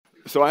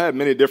So I had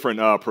many different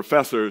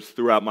professors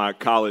throughout my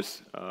college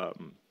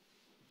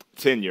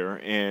tenure,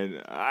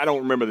 and I don't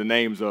remember the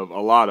names of a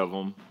lot of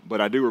them,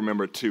 but I do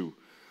remember two.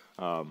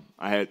 I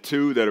had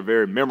two that are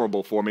very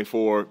memorable for me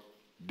for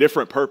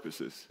different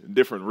purposes,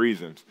 different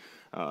reasons.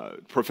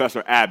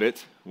 Professor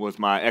Abbott was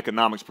my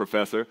economics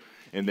professor,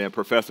 and then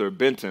Professor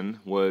Benton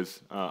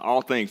was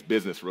all things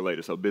business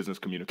related, so business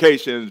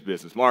communications,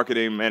 business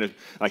marketing,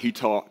 management. Like he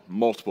taught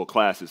multiple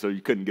classes, so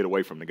you couldn't get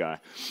away from the guy.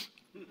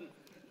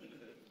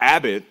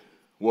 Abbott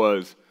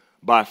was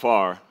by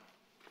far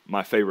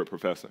my favorite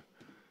professor.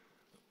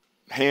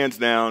 Hands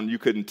down, you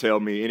couldn't tell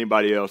me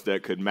anybody else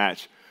that could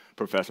match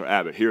Professor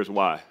Abbott. Here's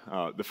why.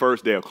 The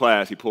first day of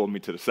class, he pulled me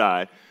to the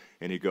side,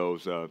 and he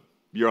goes,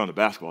 "You're on the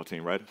basketball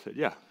team, right?" I said,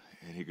 "Yeah."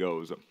 And he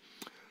goes,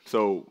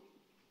 "So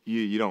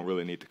you don't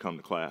really need to come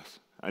to class.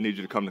 I need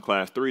you to come to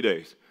class 3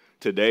 days.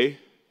 Today,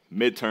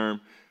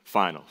 midterm,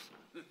 finals.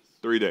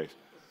 3 days."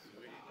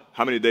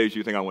 How many days do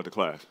you think I went to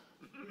class?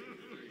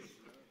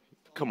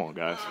 Come on,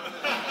 guys.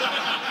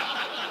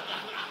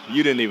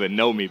 You didn't even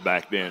know me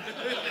back then.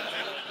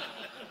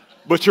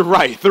 But you're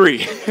right,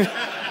 3.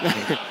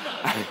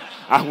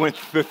 I went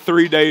the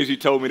 3 days he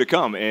told me to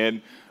come,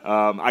 and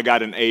I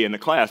got an A in the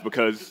class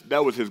because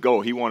that was his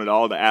goal. He wanted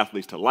all the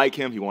athletes to like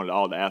him. He wanted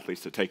all the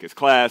athletes to take his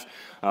class.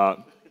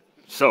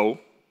 So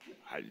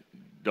I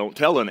don't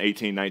tell an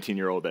 18,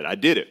 19-year-old that I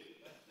did it.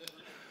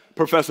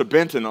 Professor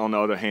Benton, on the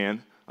other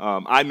hand,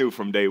 I knew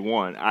from day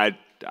one, I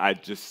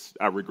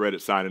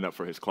regretted signing up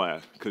for his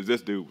class because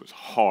this dude was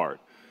hard.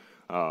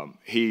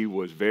 He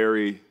was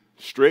very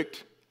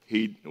strict.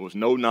 He was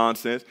no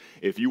nonsense.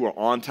 If you were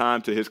on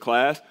time to his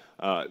class,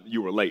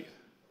 you were late,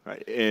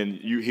 right? And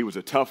he was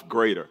a tough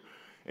grader.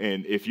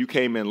 And if you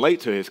came in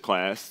late to his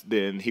class,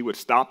 then he would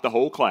stop the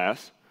whole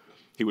class.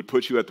 He would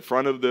put you at the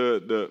front of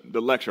the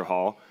lecture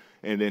hall,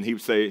 and then he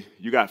would say,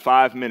 "You got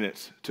 5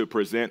 minutes to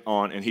present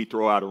on," and he'd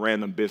throw out a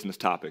random business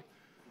topic.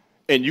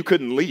 And you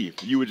couldn't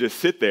leave. You would just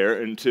sit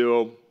there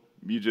until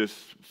you just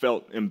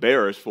felt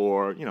embarrassed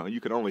for, you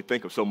could only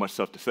think of so much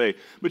stuff to say,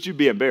 but you'd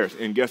be embarrassed.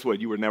 And guess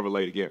what? You were never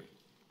late again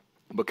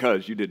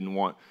because you didn't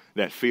want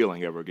that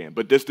feeling ever again.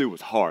 But this dude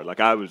was hard. Like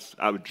I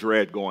would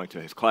dread going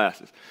to his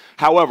classes.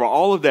 However,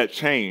 all of that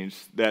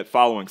changed that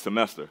following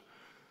semester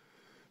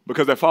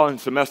because that following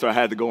semester I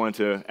had to go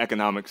into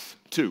economics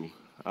 2.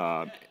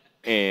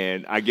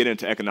 And I get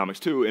into economics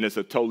 2, and it's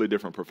a totally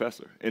different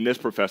professor. And this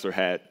professor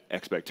had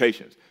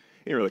expectations.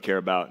 He didn't really care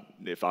about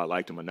if I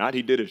liked him or not.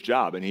 He did his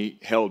job, and he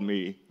held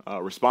me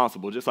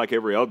responsible, just like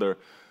every other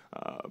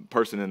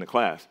person in the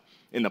class.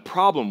 And the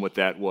problem with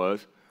that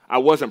was I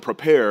wasn't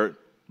prepared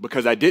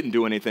because I didn't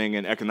do anything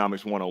in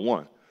Economics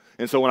 101.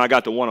 And so when I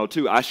got to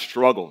 102, I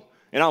struggled,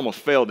 and I almost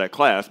failed that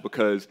class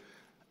because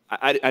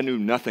I knew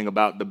nothing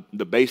about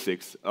the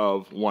basics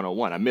of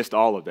 101. I missed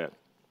all of that.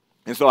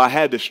 And so I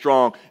had this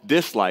strong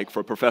dislike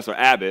for Professor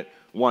Abbott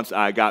once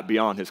I got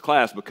beyond his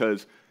class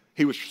because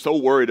he was so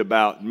worried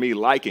about me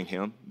liking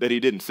him that he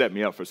didn't set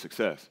me up for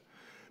success.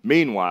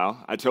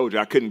 Meanwhile, I told you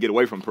I couldn't get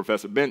away from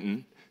Professor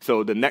Benton,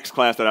 so the next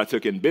class that I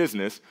took in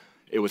business,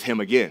 it was him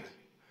again.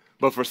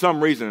 But for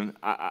some reason,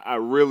 I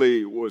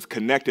really was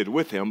connected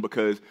with him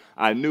because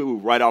I knew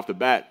right off the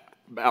back,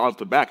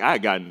 I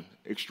had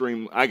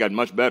gotten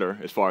much better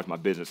as far as my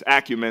business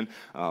acumen,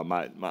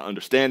 my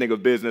understanding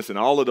of business, and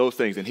all of those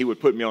things. And he would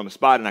put me on the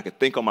spot, and I could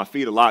think on my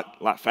feet a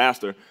lot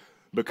faster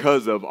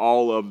because of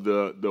all of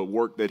the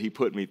work that he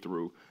put me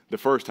through the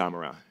first time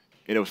around.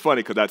 And it was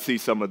funny because I'd see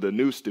some of the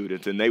new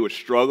students, and they would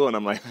struggle, and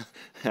I'm like,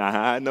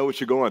 I know what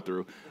you're going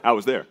through. I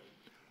was there.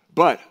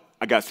 But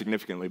I got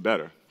significantly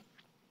better.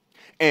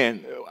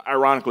 And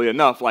ironically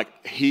enough,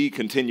 he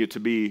continued to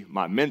be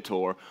my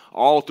mentor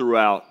all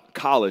throughout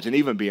college and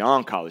even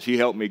beyond college. He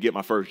helped me get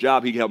my first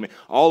job. He helped me.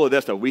 All of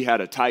that stuff, we had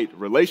a tight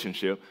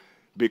relationship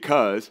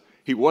because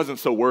he wasn't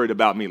so worried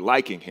about me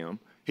liking him.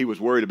 He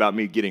was worried about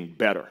me getting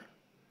better.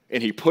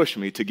 And he pushed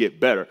me to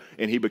get better.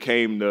 And he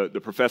became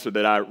the professor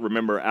that I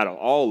remember out of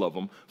all of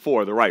them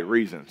for the right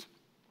reasons.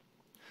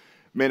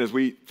 Man, as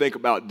we think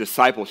about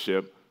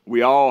discipleship,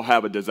 we all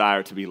have a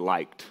desire to be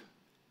liked.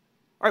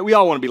 All right, we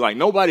all want to be liked.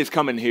 Nobody's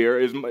coming here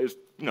as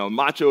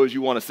macho as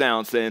you want to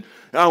sound saying,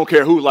 I don't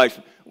care who likes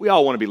me. We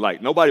all want to be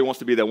liked. Nobody wants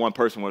to be that one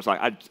person where it's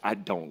like, I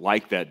don't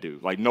like that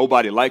dude. Like,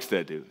 nobody likes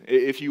that dude.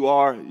 If you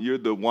are, you're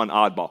the one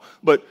oddball.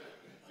 But,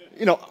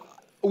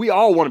 we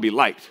all want to be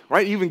liked,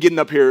 right? Even getting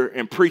up here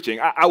and preaching.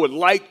 I would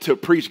like to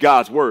preach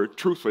God's word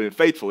truthfully and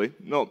faithfully.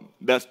 No,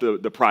 that's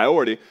the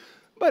priority.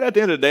 But at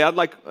the end of the day, I'd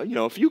like,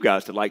 a few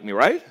guys to like me,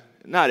 right?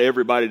 Not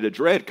everybody to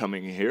dread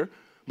coming in here.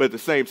 But at the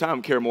same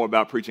time, care more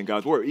about preaching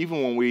God's word.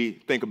 Even when we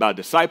think about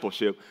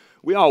discipleship,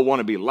 we all want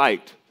to be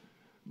liked.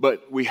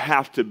 But we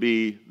have to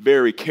be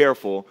very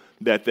careful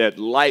that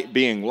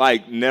being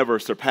liked never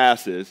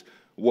surpasses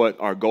what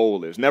our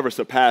goal is, never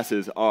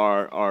surpasses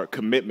our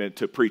commitment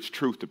to preach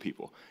truth to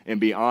people and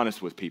be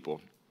honest with people.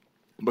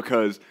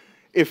 Because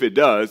if it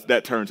does,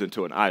 that turns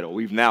into an idol.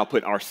 We've now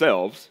put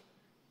ourselves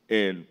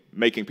in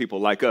making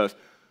people like us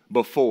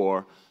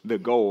before the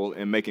goal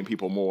in making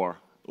people more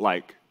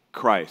like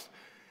Christ.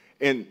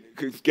 And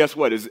 'cause guess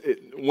what?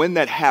 When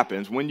that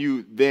happens, when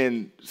you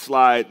then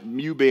slide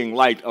you being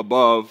liked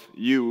above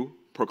you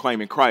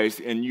proclaiming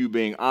Christ and you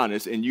being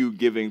honest and you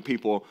giving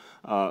people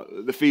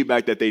the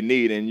feedback that they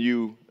need and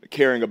you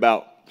caring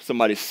about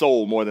somebody's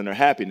soul more than their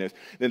happiness,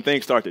 then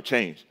things start to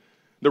change.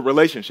 The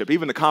relationship,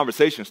 even the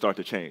conversations start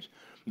to change.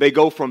 They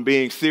go from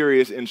being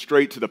serious and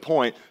straight to the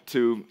point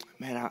to,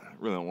 man, I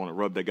really don't want to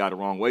rub that guy the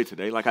wrong way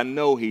today. Like, I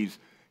know he's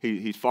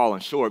fallen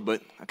short,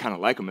 but I kind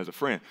of like him as a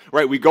friend,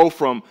 right? We go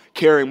from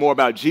caring more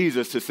about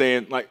Jesus to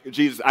saying, like,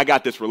 Jesus, I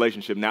got this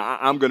relationship. Now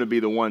I'm going to be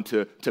the one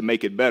to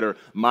make it better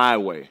my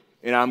way.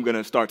 And I'm going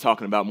to start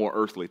talking about more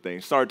earthly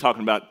things, start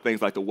talking about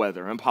things like the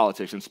weather and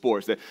politics and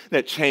sports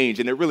that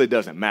change, and it really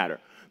doesn't matter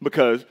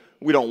because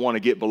we don't want to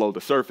get below the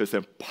surface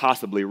and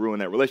possibly ruin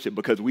that relationship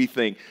because we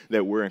think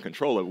that we're in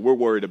control of it. We're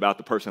worried about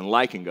the person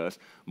liking us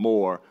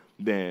more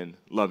than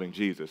loving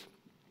Jesus.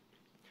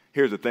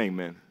 Here's the thing,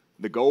 man.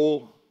 The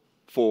goal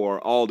for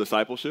all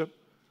discipleship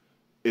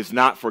is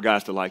not for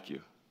guys to like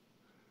you.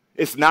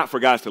 It's not for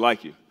guys to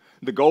like you.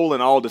 The goal in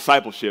all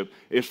discipleship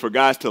is for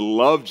guys to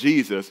love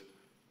Jesus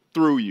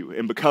through you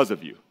and because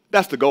of you.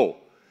 That's the goal.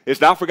 It's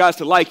not for guys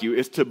to like you.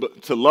 It's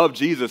to love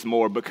Jesus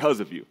more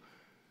because of you.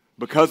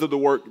 Because of the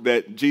work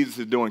that Jesus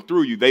is doing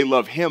through you, they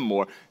love him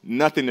more,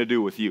 nothing to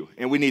do with you.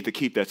 And we need to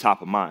keep that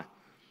top of mind.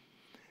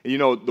 And you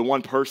know, the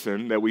one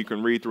person that we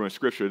can read through in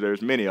Scripture,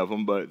 there's many of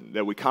them, but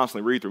that we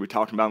constantly read through, we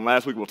talked about him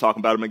last week, we'll talk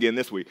about him again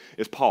this week,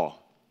 is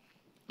Paul.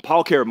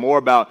 Paul cared more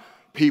about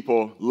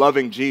people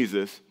loving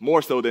Jesus,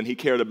 more so than he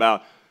cared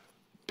about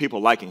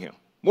people liking him,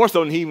 more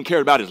so than he even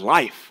cared about his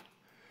life.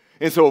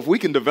 And so if we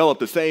can develop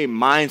the same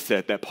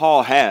mindset that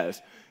Paul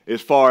has as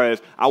far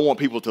as I want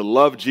people to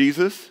love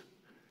Jesus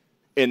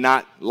and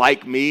not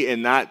like me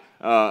and not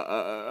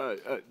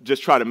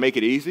just try to make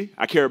it easy.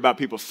 I care about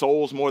people's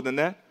souls more than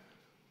that.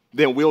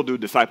 Then we'll do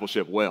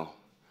discipleship well.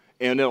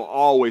 And it'll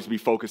always be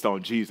focused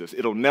on Jesus.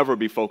 It'll never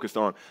be focused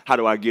on how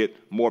do I get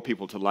more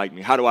people to like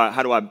me? How do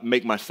I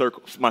make my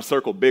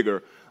circle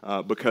bigger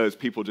because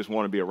people just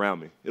want to be around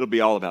me? It'll be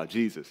all about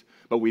Jesus.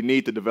 But we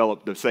need to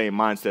develop the same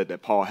mindset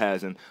that Paul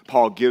has. And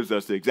Paul gives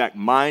us the exact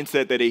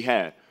mindset that he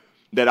had.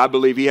 That I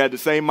believe he had the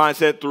same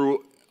mindset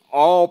through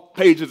all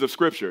pages of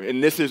Scripture,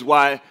 and this is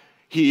why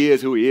he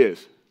is who he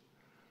is,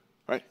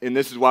 right? And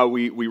this is why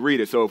we read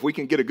it. So if we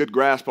can get a good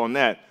grasp on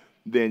that,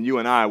 then you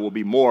and I will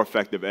be more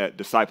effective at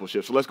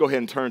discipleship. So let's go ahead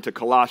and turn to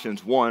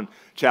Colossians 1,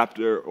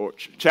 chapter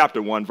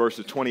 1,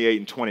 verses 28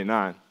 and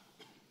 29.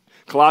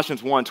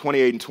 Colossians 1,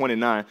 28 and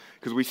 29,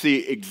 because we see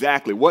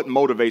exactly what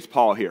motivates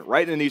Paul here,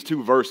 right in these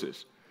two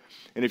verses.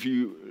 And if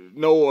you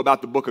know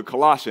about the book of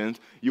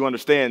Colossians, you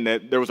understand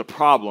that there was a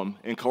problem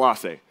in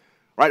Colossae.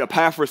 Right,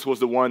 Epaphras was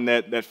the one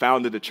that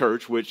founded the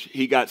church, which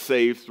he got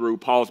saved through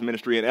Paul's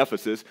ministry in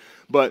Ephesus.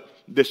 But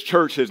this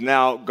church has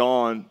now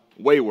gone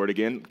wayward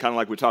again, kind of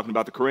like we were talking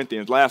about the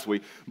Corinthians last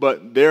week.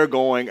 But they're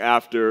going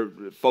after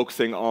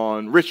focusing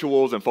on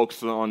rituals and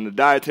focusing on the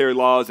dietary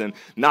laws and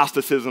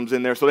Gnosticisms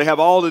in there. So they have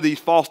all of these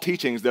false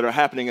teachings that are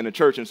happening in the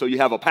church. And so you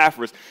have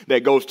Epaphras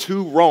that goes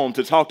to Rome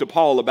to talk to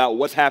Paul about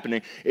what's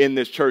happening in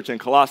this church in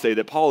Colossae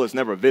that Paul has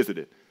never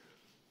visited.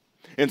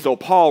 And so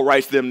Paul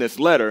writes them this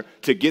letter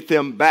to get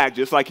them back,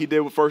 just like he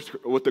did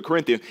with the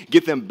Corinthians,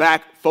 get them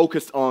back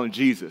focused on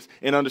Jesus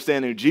and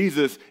understanding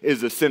Jesus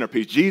is the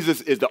centerpiece.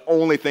 Jesus is the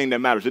only thing that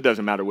matters. It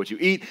doesn't matter what you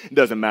eat. It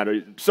doesn't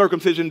matter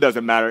circumcision.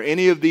 Doesn't matter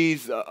any of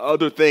these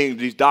other things,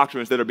 these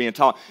doctrines that are being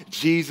taught.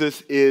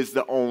 Jesus is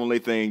the only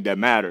thing that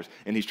matters.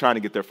 And he's trying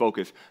to get their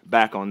focus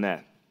back on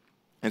that.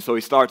 And so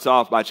he starts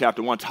off by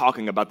chapter 1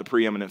 talking about the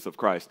preeminence of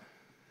Christ.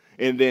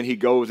 And then he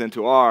goes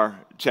into our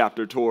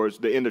chapter towards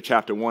the end of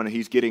chapter 1, and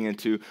he's getting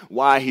into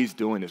why he's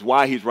doing this,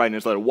 why he's writing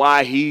this letter,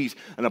 why he's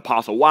an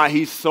apostle, why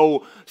he's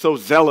so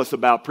zealous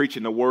about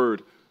preaching the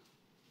word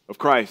of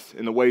Christ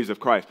and the ways of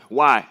Christ.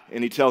 Why?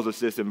 And he tells us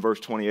this in verse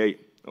 28.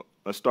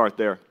 Let's start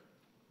there.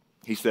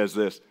 He says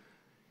this,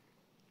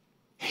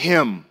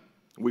 him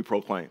we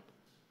proclaim.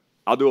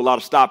 I'll do a lot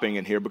of stopping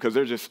in here because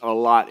there's just a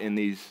lot in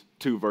these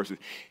two verses.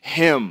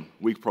 Him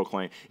we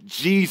proclaim.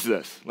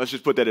 Jesus, let's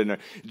just put that in there.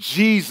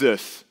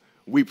 Jesus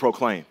we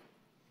proclaim,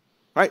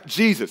 right?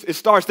 Jesus, it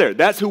starts there.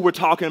 That's who we're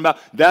talking about.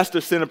 That's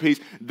the centerpiece.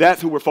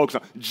 That's who we're focused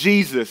on.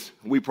 Jesus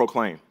we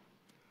proclaim.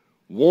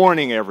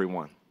 Warning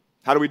everyone.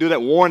 How do we do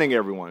that? Warning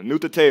everyone.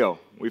 Nutateo.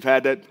 We've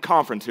had that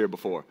conference here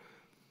before.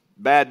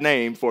 Bad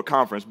name for a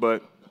conference,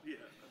 but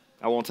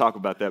I won't talk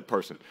about that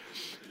person.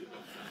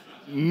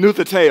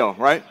 Nutateo,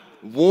 right?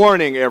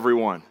 Warning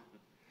everyone.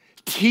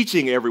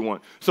 Teaching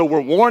everyone. So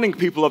we're warning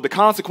people of the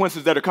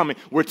consequences that are coming.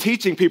 We're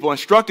teaching people,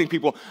 instructing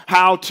people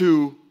how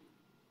to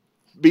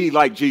be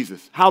like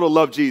Jesus, how to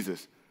love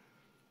Jesus.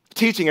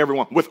 Teaching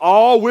everyone with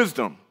all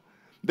wisdom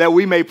that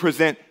we may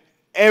present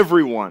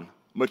everyone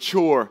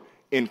mature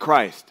in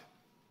Christ.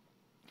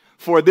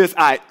 For this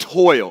I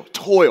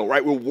toil,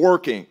 right? We're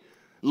working,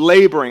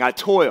 laboring, I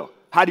toil.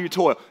 How do you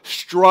toil?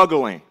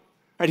 Struggling,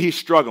 right? He's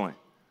struggling.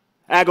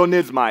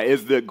 Agonizomai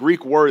is the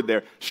Greek word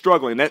there,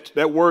 struggling.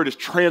 That word is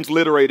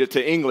transliterated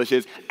to English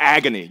as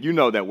agony. You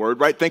know that word,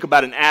 right? Think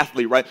about an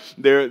athlete, right?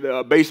 They're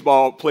a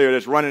baseball player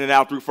that's running it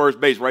out through first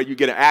base, right? You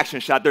get an action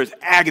shot, there's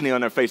agony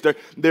on their face.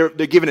 They're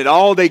giving it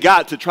all they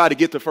got to try to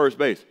get to first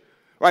base,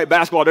 right?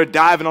 Basketball, they're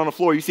diving on the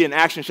floor. You see an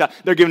action shot,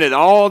 they're giving it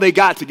all they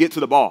got to get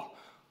to the ball.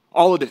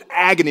 All of this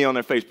agony on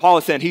their face. Paul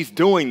is saying he's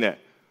doing that.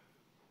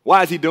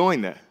 Why is he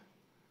doing that?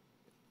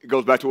 It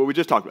goes back to what we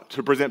just talked about,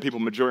 to present people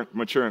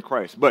mature in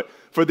Christ. But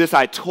for this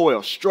I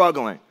toil,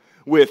 struggling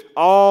with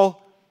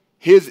all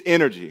his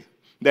energy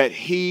that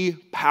he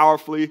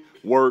powerfully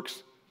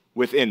works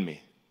within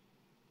me.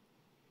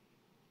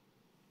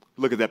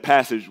 Look at that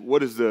passage.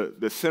 What is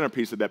the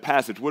centerpiece of that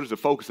passage? What is the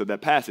focus of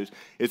that passage?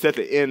 It's at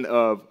the end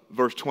of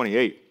verse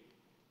 28.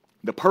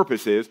 The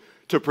purpose is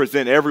to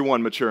present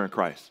everyone mature in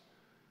Christ.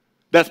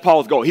 That's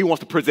Paul's goal. He wants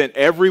to present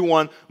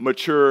everyone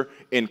mature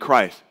in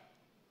Christ.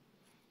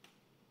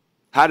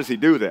 How does he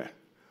do that?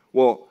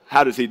 Well,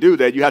 how does he do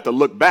that? You have to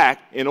look back.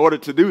 In order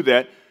to do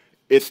that,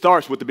 it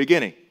starts with the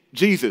beginning.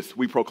 Jesus,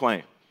 we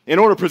proclaim. In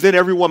order to present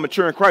everyone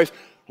mature in Christ,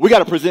 we got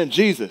to present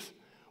Jesus.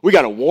 We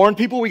got to warn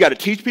people. We got to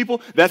teach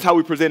people. That's how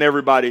we present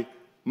everybody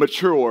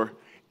mature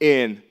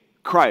in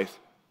Christ.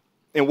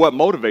 And what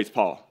motivates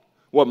Paul?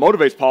 What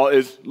motivates Paul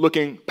is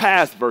looking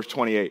past verse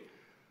 28,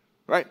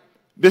 right?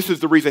 This is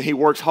the reason he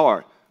works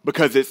hard,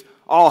 because it's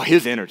all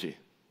his energy.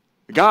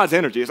 God's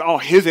energy is all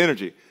his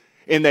energy.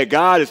 And that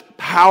God is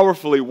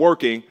powerfully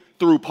working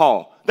through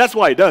Paul. That's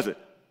why he does it.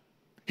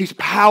 He's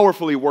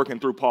powerfully working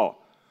through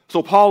Paul.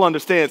 So Paul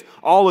understands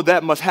all of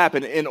that must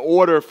happen in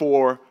order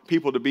for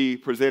people to be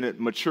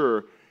presented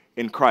mature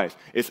in Christ.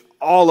 It's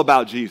all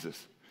about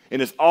Jesus.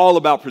 And it's all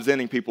about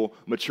presenting people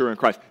mature in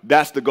Christ.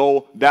 That's the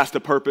goal. That's the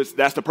purpose.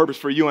 That's the purpose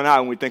for you and I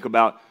when we think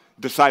about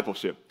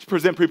discipleship. To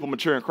present people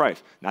mature in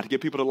Christ. Not to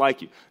get people to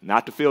like you.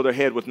 Not to fill their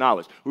head with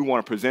knowledge. We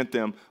want to present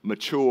them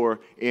mature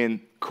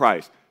in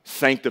Christ.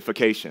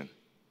 Sanctification.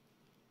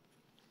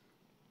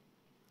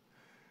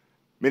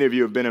 Many of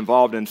you have been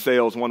involved in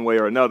sales one way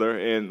or another,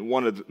 and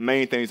one of the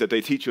main things that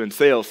they teach you in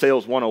sales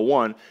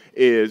 101,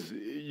 is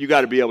you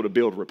got to be able to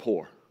build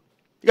rapport.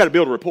 You got to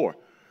build rapport.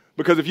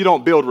 Because if you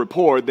don't build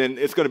rapport, then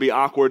it's going to be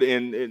awkward,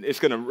 and it's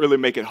going to really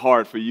make it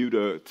hard for you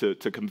to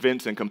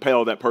convince and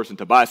compel that person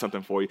to buy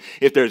something for you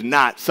if there's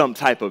not some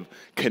type of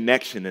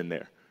connection in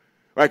there.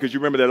 Right? Because you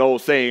remember that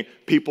old saying,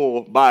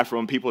 people buy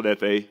from people that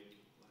they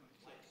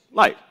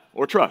like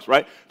or trust,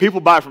 right?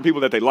 People buy from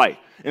people that they like.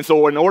 And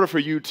so in order for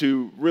you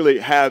to really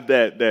have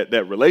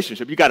that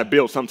relationship, you got to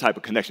build some type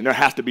of connection. There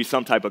has to be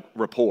some type of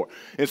rapport.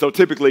 And so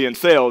typically in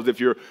sales, if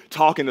you're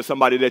talking to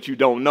somebody that you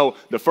don't know,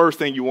 the first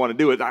thing you want to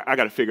do is, I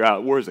got to figure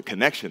out where's the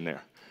connection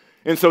there.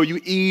 And so you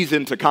ease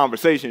into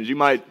conversations. You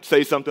might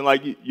say something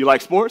like, you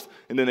like sports?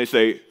 And then they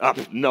say,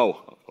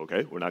 no.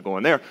 Okay, we're not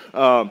going there.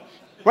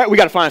 Right, we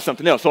got to find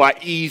something else. So I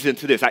ease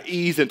into this, I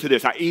ease into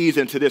this, I ease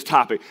into this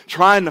topic,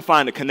 trying to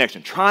find a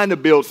connection, trying to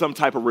build some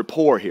type of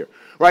rapport here,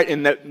 right?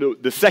 And that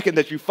the second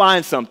that you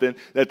find something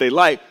that they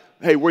like,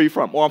 hey, where are you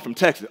from? Oh, I'm from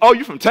Texas. Oh,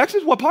 you're from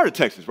Texas? What part of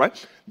Texas,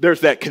 right?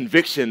 There's that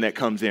conviction that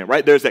comes in,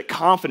 right? There's that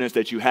confidence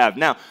that you have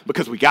now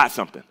because we got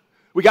something.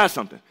 We got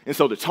something. And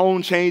so the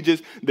tone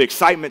changes, the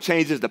excitement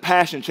changes, the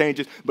passion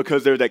changes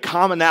because there's that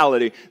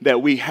commonality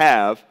that we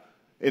have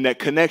and that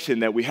connection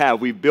that we have.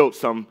 We've built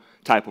some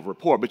type of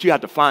rapport, but you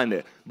have to find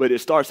it. But it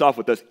starts off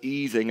with us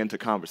easing into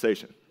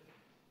conversation.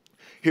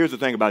 Here's the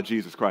thing about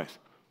Jesus Christ.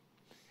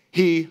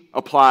 He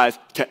applies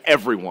to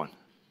everyone,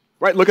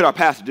 right? Look at our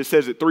passage. It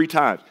says it 3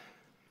 times.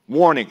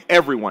 Warning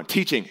everyone,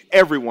 teaching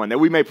everyone, that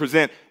we may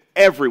present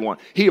everyone.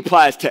 He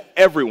applies to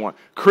everyone.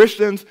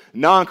 Christians,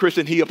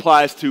 non-Christian, he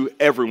applies to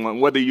everyone.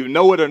 Whether you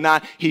know it or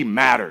not, he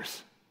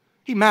matters.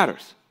 He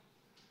matters.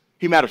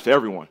 He matters to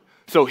everyone.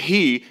 So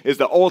he is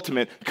the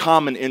ultimate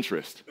common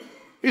interest.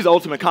 He's the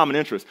ultimate common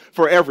interest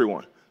for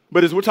everyone.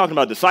 But as we're talking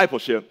about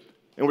discipleship,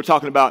 and we're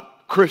talking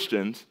about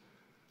Christians,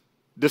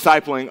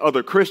 discipling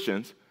other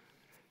Christians,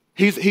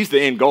 he's the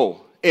end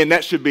goal. And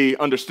that should be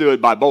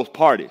understood by both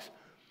parties.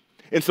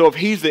 And so if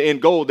he's the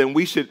end goal, then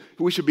we should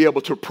be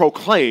able to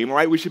proclaim,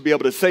 right? We should be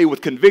able to say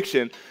with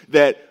conviction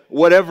that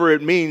whatever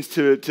it means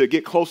to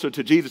get closer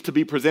to Jesus, to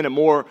be presented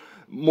more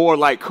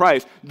like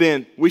Christ,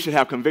 then we should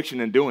have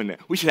conviction in doing that.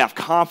 We should have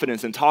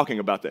confidence in talking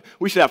about that.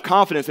 We should have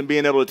confidence in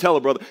being able to tell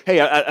a brother,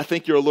 hey, I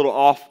think you're a little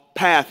off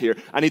path here.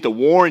 I need to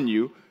warn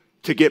you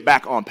to get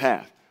back on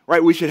path.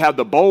 Right? We should have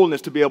the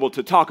boldness to be able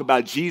to talk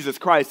about Jesus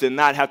Christ and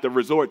not have to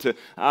resort to,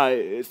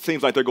 it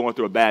seems like they're going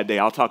through a bad day.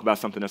 I'll talk about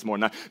something that's more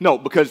nice. No,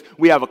 because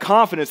we have a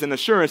confidence and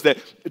assurance that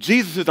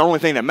Jesus is the only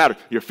thing that matters.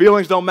 Your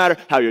feelings don't matter,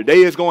 how your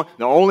day is going.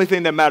 The only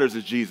thing that matters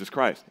is Jesus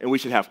Christ. And we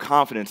should have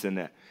confidence in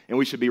that. And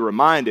we should be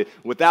reminded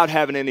without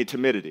having any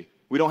timidity.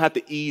 We don't have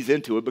to ease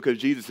into it because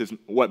Jesus is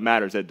what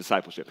matters at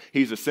discipleship.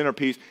 He's the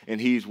centerpiece,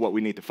 and he's what we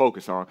need to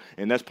focus on.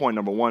 And that's point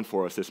number 1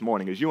 for us this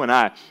morning, is you and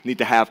I need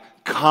to have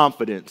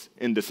confidence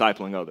in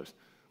discipling others.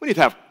 We need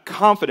to have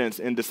confidence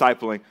in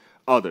discipling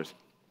others.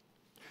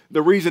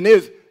 The reason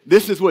is,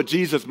 this is what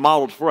Jesus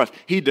modeled for us.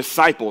 He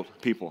discipled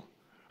people.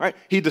 right?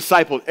 He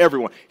discipled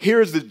everyone.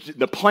 Here's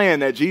the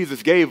plan that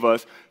Jesus gave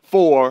us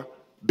for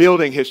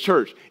building his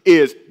church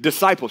is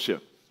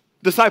discipleship.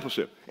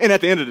 Discipleship. And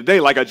at the end of the day,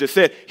 like I just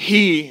said,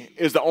 he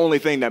is the only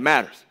thing that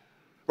matters,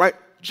 right?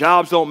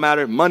 Jobs don't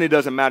matter. Money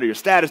doesn't matter. Your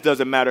status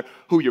doesn't matter.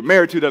 Who you're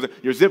married to doesn't.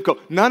 Your zip code.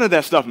 None of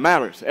that stuff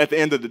matters at the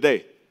end of the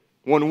day.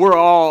 When we're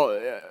all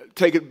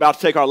about to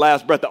take our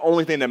last breath, the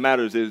only thing that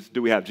matters is,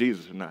 do we have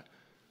Jesus or not?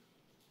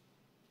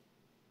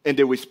 And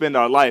did we spend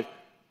our life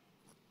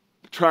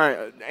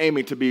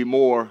aiming to be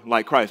more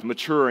like Christ,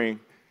 maturing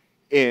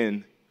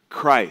in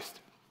Christ?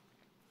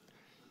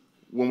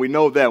 When we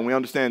know that, when we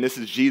understand this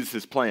is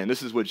Jesus' plan,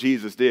 this is what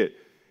Jesus did,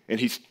 and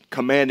he's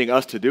commanding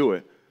us to do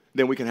it,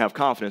 then we can have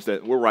confidence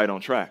that we're right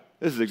on track.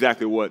 This is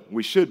exactly what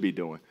we should be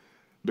doing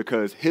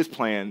because his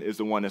plan is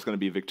the one that's going to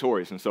be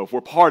victorious. And so if we're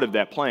part of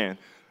that plan,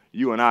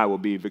 you and I will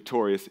be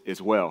victorious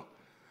as well.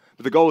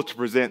 But the goal is to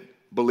present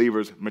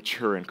believers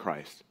mature in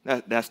Christ.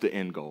 That's the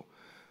end goal.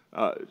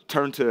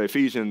 Turn to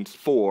Ephesians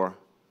 4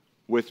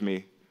 with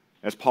me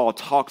as Paul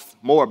talks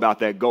more about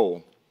that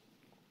goal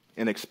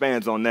and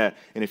expands on that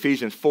in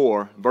Ephesians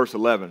 4, verse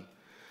 11.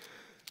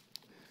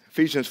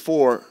 Ephesians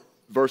 4,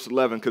 verse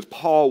 11, because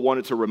Paul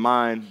wanted to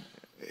remind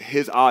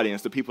his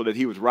audience, the people that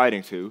he was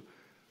writing to,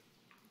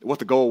 what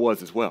the goal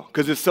was as well.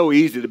 Because it's so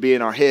easy to be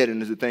in our head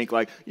and to think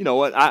like, you know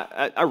what,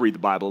 I read the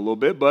Bible a little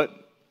bit,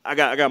 but I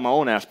got my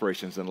own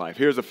aspirations in life.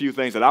 Here's a few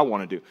things that I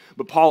want to do.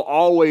 But Paul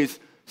always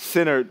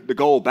centered the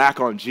goal back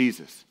on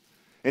Jesus.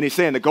 And he's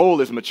saying the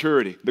goal is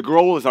maturity. The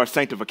goal is our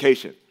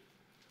sanctification.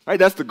 Right?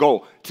 That's the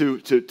goal,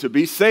 to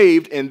be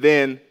saved and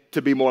then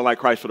to be more like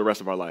Christ for the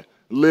rest of our life.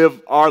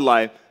 Live our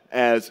life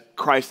as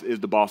Christ is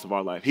the boss of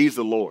our life. He's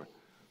the Lord.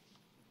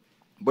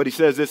 But he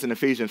says this in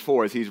Ephesians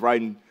 4 as he's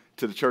writing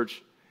to the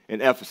church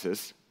in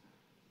Ephesus,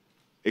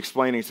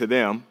 explaining to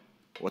them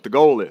what the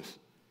goal is.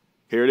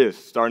 Here it is,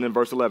 starting in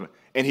verse 11.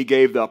 And he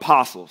gave the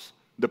apostles,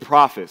 the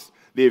prophets,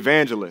 the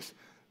evangelists,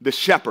 the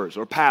shepherds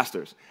or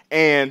pastors,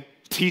 and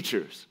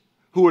teachers.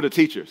 Who are the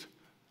teachers?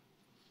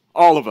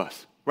 All of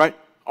us, right?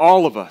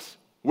 All of us.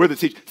 We're the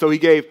teachers. So he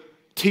gave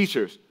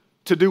teachers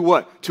to do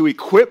what? To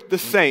equip the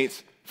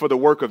saints for the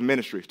work of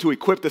ministry. To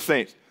equip the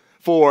saints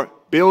for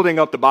building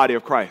up the body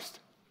of Christ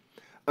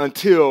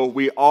until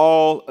we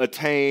all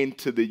attain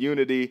to the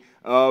unity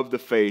of the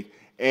faith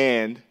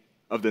and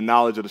of the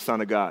knowledge of the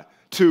Son of God.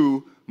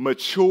 To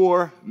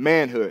mature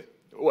manhood.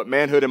 What,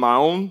 manhood in my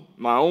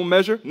own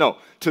measure? No.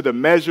 To the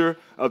measure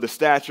of the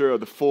stature of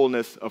the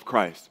fullness of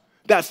Christ.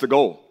 That's the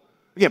goal.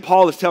 Again,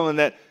 Paul is telling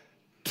that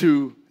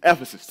to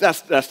Ephesus.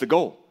 That's the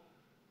goal.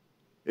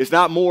 It's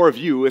not more of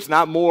you. It's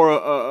not more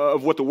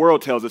of what the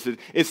world tells us.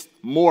 It's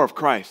more of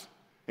Christ.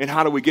 And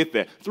how do we get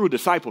that? Through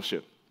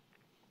discipleship.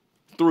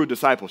 Through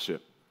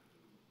discipleship.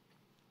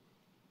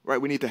 Right?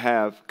 We need to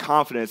have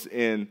confidence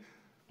in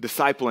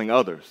discipling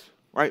others.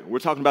 Right? We're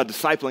talking about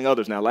discipling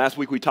others now. Last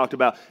week we talked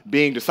about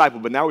being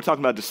discipled, but now we're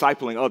talking about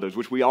discipling others,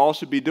 which we all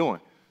should be doing,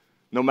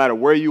 no matter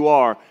where you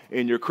are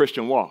in your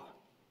Christian walk.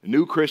 A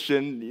new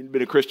Christian, you've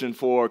been a Christian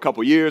for a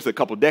couple years, a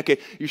couple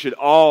decades, you should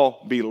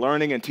all be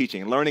learning and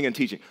teaching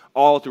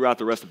all throughout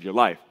the rest of your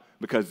life,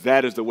 because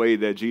that is the way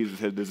that Jesus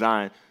has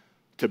designed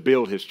to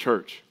build his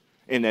church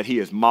and that he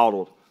has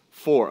modeled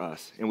for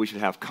us, and we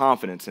should have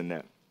confidence in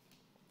that.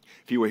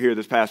 If you were here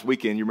this past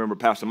weekend, you remember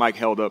Pastor Mike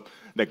held up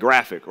that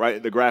graphic,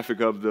 right? The graphic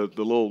of the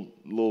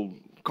little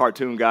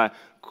cartoon guy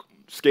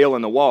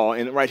scaling the wall,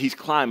 and right, he's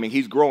climbing,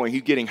 he's growing,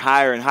 he's getting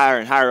higher and higher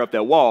and higher up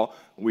that wall,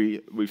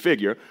 we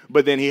figure,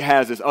 but then he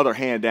has this other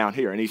hand down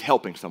here, and he's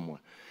helping someone.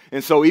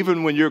 And so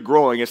even when you're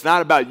growing, it's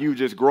not about you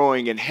just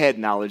growing in head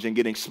knowledge and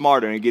getting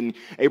smarter and getting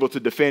able to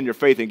defend your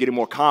faith and getting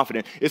more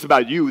confident. It's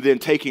about you then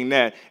taking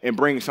that and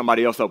bringing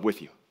somebody else up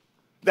with you.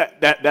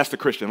 That's the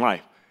Christian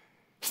life.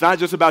 It's not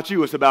just about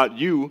you. It's about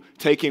you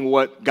taking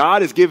what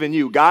God has given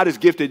you. God has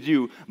gifted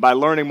you by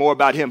learning more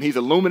about him. He's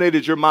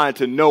illuminated your mind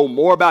to know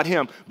more about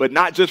him, but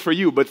not just for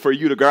you, but for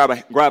you to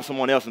grab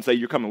someone else and say,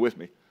 you're coming with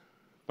me.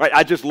 Right?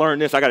 I just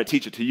learned this. I got to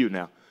teach it to you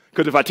now.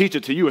 Because if I teach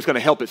it to you, it's going to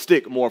help it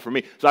stick more for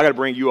me. So I got to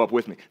bring you up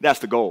with me. That's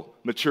the goal.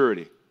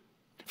 Maturity.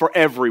 For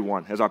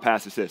everyone, as our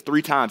passage says.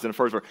 3 times in the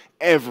first verse.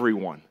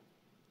 Everyone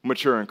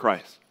mature in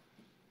Christ.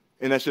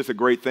 And that's just a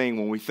great thing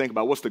when we think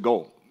about what's the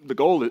goal. The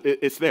goal,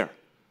 it's there.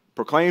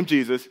 Proclaim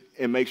Jesus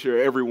and make sure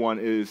everyone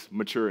is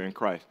mature in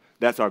Christ.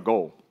 That's our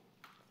goal.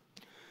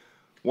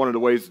 One of the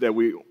ways that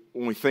when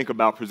we think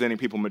about presenting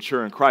people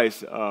mature in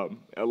Christ, a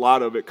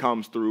lot of it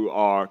comes through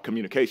our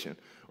communication,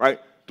 right?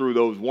 Through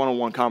those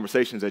one-on-one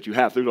conversations that you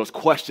have, through those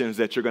questions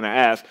that you're going to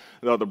ask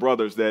the other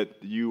brothers that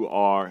you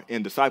are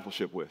in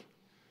discipleship with.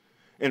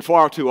 And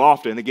far too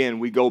often, again,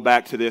 we go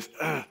back to this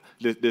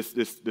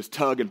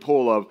tug and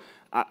pull of,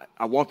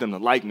 I want them to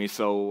like me,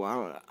 so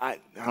I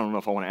don't know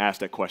if I want to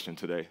ask that question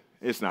today.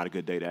 It's not a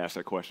good day to ask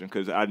that question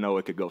because I know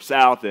it could go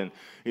south and,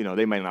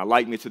 they may not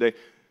like me today.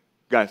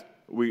 Guys,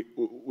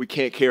 we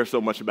can't care so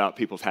much about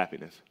people's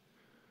happiness.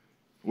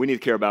 We need to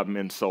care about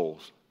men's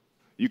souls.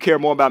 You care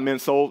more about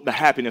men's souls, the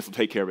happiness will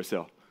take care of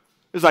itself.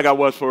 It's like I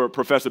was for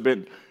Professor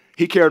Benton.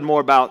 He cared more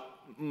about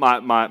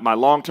my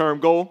long-term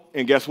goal,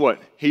 and guess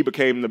what? He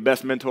became the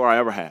best mentor I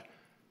ever had.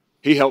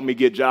 He helped me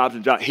get jobs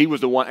and jobs. He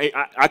was the one.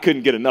 I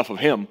couldn't get enough of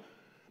him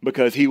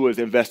because he was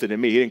invested in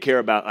me. He didn't care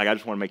about, like, I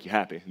just want to make you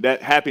happy.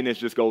 That happiness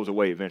just goes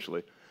away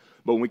eventually.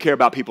 But when we care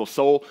about people's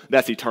soul,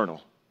 that's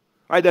eternal.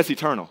 Right? That's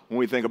eternal when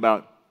we think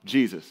about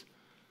Jesus.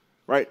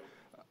 Right?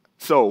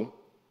 So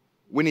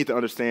we need to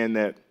understand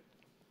that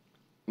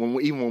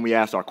even when we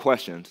ask our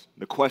questions,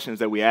 the questions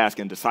that we ask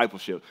in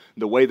discipleship,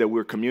 the way that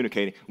we're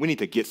communicating, we need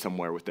to get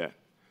somewhere with that.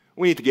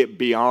 We need to get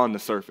beyond the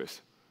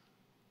surface.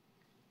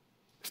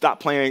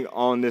 Stop playing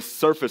on this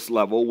surface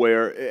level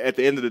where at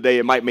the end of the day,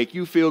 it might make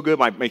you feel good,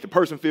 might make the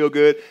person feel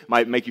good,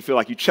 might make you feel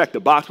like you checked the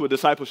box with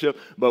discipleship.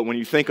 But when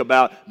you think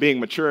about being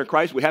mature in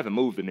Christ, we haven't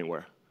moved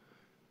anywhere.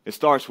 It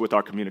starts with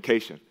our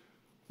communication.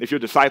 If you're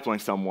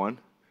discipling someone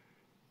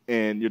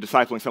and you're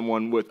discipling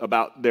someone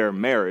about their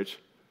marriage,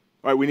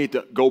 right, we need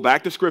to go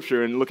back to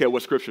Scripture and look at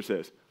what Scripture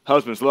says.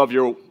 Husbands, love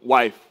your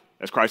wife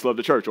as Christ loved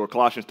the church, or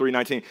Colossians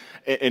 3:19,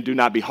 and do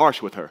not be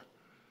harsh with her.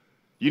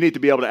 You need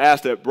to be able to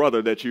ask that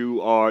brother that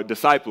you are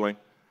discipling,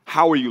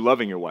 how are you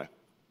loving your wife?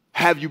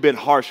 Have you been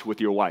harsh with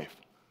your wife?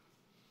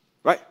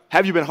 Right?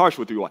 Have you been harsh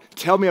with your wife?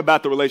 Tell me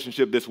about the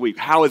relationship this week.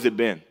 How has it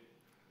been?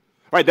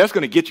 Right? That's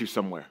going to get you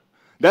somewhere.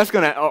 That's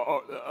going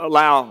to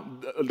allow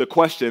the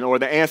question or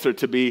the answer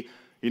to be,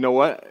 you know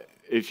what?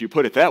 If you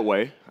put it that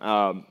way,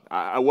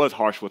 I was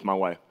harsh with my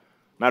wife.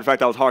 Matter of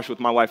fact, I was harsh with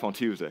my wife on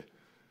Tuesday.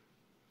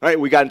 Right?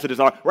 We got into this,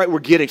 right? We're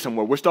getting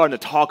somewhere. We're starting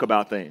to talk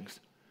about things.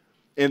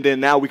 And then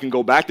now we can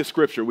go back to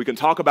Scripture. We can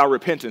talk about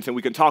repentance, and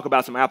we can talk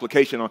about some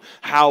application on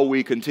how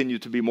we continue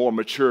to be more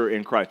mature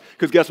in Christ.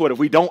 Because guess what? If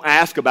we don't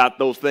ask about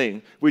those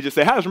things, we just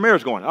say, how's your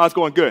marriage going? Oh, it's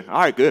going good. All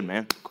right, good,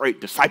 man.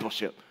 Great.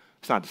 Discipleship.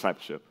 It's not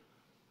discipleship.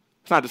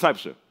 It's not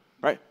discipleship,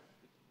 right?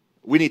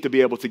 We need to be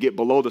able to get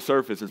below the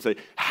surface and say,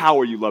 how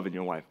are you loving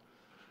your wife?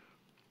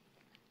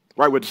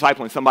 Right? We're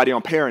discipling somebody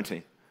on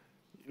parenting.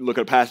 Look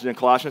at a passage in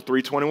Colossians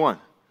 3:21.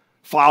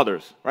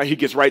 Fathers, right? He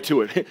gets right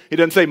to it. He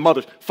doesn't say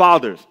mothers.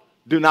 Fathers.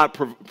 Do not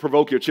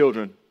provoke your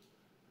children,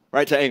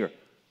 right, to anger.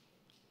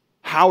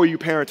 How are you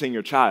parenting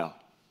your child?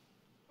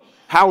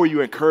 How are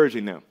you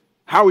encouraging them?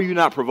 How are you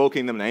not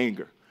provoking them to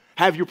anger?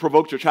 Have you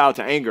provoked your child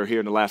to anger here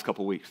in the last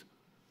couple of weeks?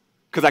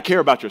 Because I care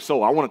about your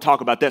soul. I want to talk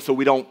about that so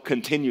we don't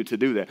continue to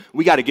do that.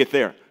 We got to get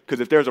there.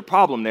 Because if there's a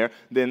problem there,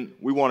 then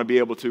we want to be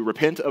able to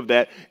repent of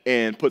that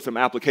and put some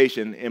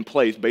application in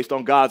place based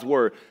on God's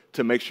word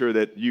to make sure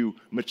that you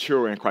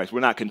mature in Christ. We're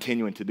not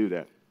continuing to do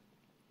that.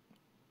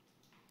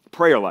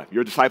 Prayer life.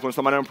 You're discipling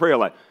somebody in prayer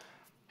life.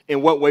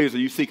 In what ways are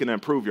you seeking to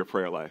improve your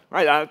prayer life?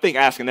 Right? I think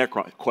asking that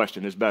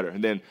question is better.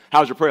 And then,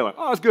 how's your prayer life?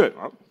 Oh, it's good.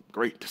 Oh,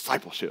 great.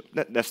 Discipleship.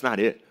 That's not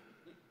it.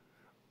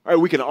 All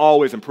right, we can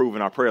always improve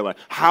in our prayer life.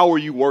 How are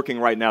you working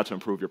right now to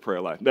improve your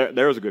prayer life?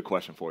 There's a good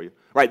question for you.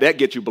 Right? That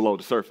gets you below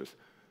the surface.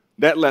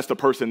 That lets the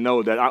person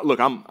know that,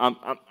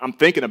 I'm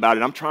thinking about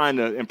it. I'm trying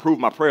to improve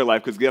my prayer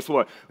life because guess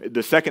what?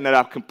 The second that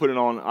I can put it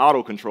on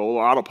auto control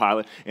or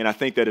autopilot and I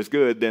think that it's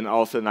good, then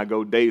all of a sudden I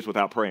go days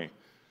without praying.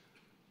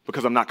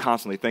 Because I'm not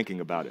constantly thinking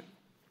about it.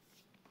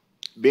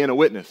 Being a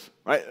witness,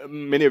 right?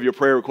 Many of your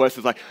prayer requests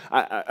is like,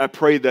 I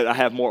pray that I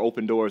have more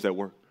open doors at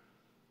work.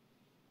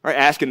 Right?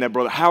 Asking that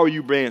brother, how are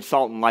you being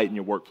salt and light in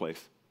your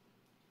workplace?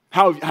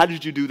 How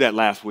did you do that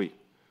last week?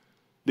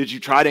 Did you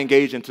try to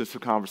engage into some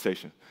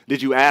conversation?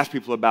 Did you ask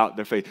people about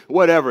their faith?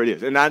 Whatever it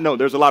is. And I know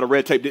there's a lot of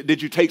red tape.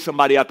 Did you take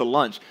somebody out to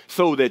lunch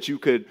so that you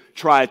could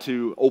try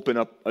to open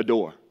up a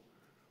door?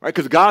 Right?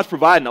 Because God's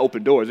providing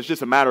open doors. It's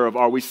just a matter of,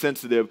 are we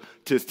sensitive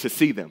to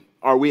see them?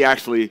 Are we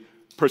actually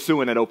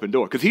pursuing that open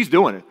door? Because he's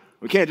doing it.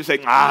 We can't just say,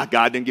 God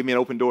didn't give me an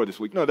open door this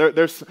week. No,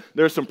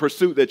 there's some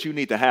pursuit that you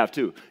need to have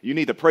too. You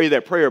need to pray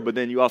that prayer, but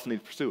then you also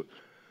need to pursue it.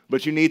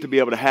 But you need to be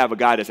able to have a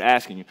guy that's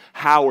asking you,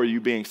 how are you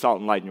being salt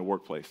and light in your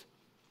workplace?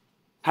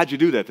 How'd you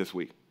do that this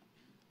week?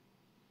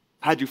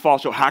 How'd you fall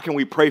short? How can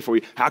we pray for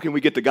you? How can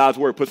we get to God's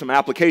word, put some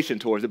application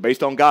towards it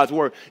based on God's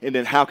word? And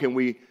then how can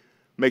we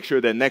make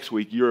sure that next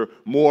week you're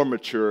more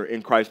mature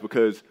in Christ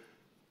because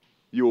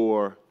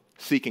you're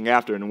seeking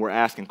after it and we're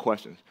asking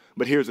questions.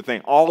 But here's the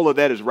thing. All of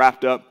that is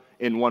wrapped up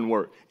in one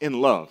word, in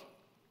love.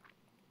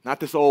 Not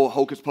this old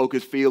hocus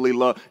pocus, feely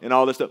love and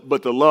all this stuff,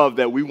 but the love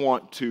that we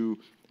want to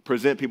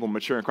present people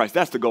mature in Christ.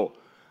 That's the goal.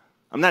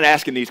 I'm not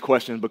asking these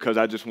questions because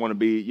I just want to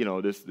be,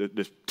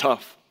 this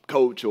tough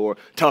coach or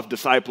tough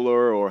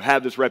discipler or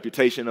have this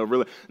reputation of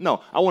really.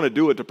 No, I want to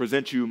do it to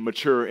present you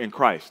mature in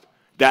Christ.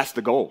 That's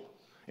the goal.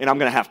 And I'm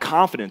going to have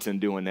confidence in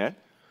doing that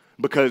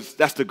because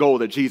that's the goal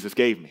that Jesus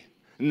gave me.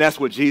 And that's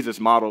what Jesus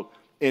modeled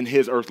in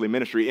his earthly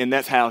ministry. And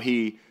that's how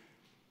he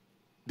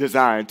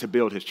designed to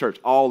build his church,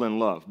 all in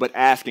love, but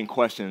asking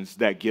questions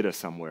that get us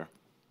somewhere.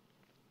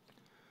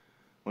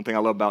 One thing I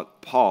love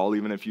about Paul,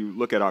 even if you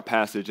look at our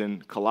passage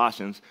in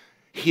Colossians,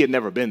 he had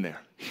never been there.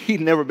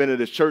 He'd never been to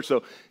this church,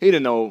 so he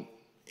didn't know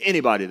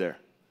anybody there.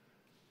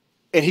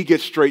 And he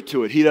gets straight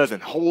to it. He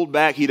doesn't hold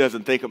back. He's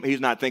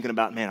not thinking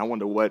about, man, I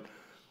wonder what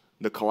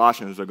the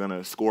Colossians are going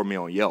to score me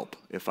on Yelp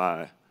if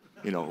I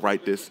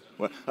write this.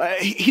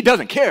 He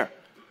doesn't care.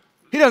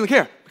 He doesn't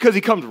care because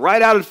he comes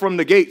right out from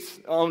the gates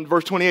on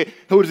verse 28.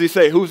 Who does he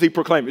say? Who does he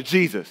proclaim?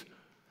 Jesus.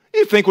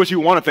 You think what you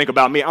want to think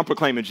about me. I'm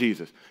proclaiming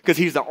Jesus because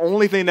he's the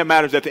only thing that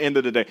matters at the end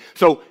of the day.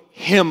 So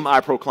him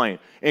I proclaim.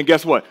 And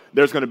guess what?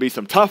 There's going to be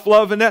some tough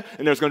love in that,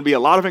 and there's going to be a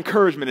lot of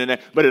encouragement in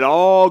that, but it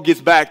all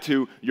gets back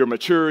to your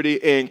maturity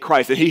in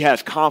Christ. And he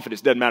has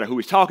confidence. Doesn't matter who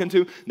he's talking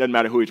to, doesn't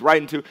matter who he's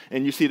writing to,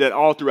 and you see that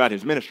all throughout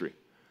his ministry.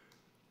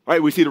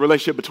 Right? We see the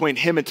relationship between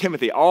him and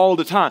Timothy all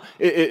the time.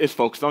 It's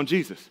focused on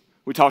Jesus.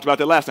 We talked about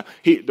that last time.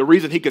 The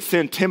reason he could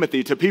send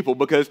Timothy to people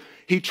because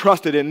he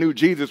trusted and knew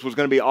Jesus was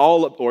going to be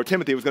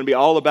Timothy was going to be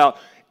all about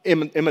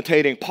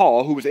imitating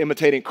Paul, who was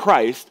imitating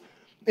Christ,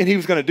 and he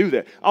was going to do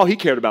that. All he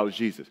cared about was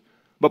Jesus.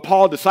 But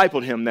Paul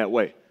discipled him that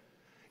way.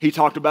 We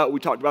talked about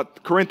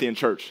the Corinthian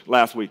church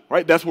last week,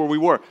 right? That's where we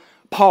were.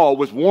 Paul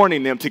was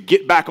warning them to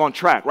get back on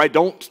track, right?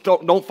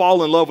 Don't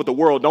fall in love with the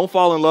world. Don't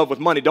fall in love with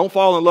money. Don't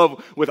fall in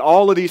love with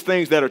all of these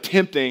things that are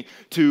tempting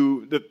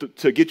to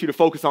get you to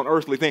focus on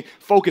earthly things.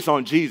 Focus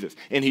on Jesus.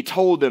 And he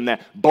told them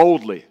that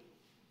boldly.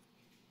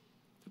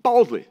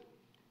 Boldly.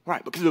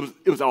 Right, because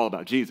it was all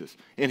about Jesus.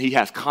 And he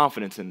has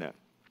confidence in that.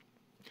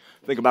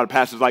 Think about a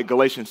passage like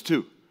Galatians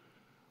 2.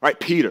 Right,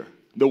 Peter.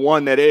 The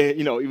one that,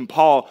 even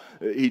Paul,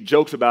 he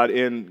jokes about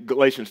in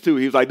Galatians 2.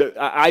 He was like,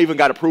 I even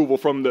got approval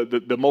from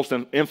the most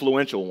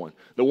influential one,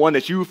 the one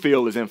that you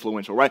feel is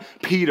influential, right?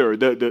 Peter,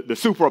 the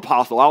super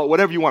apostle,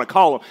 whatever you want to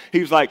call him. He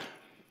was like,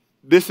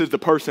 this is the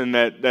person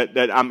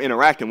that I'm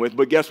interacting with.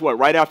 But guess what?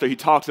 Right after he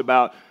talks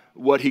about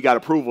what he got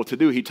approval to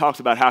do, he talks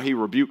about how he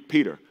rebuked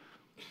Peter.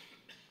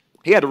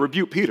 He had to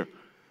rebuke Peter.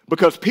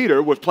 Because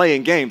Peter was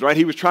playing games, right?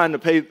 He was trying to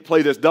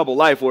play this double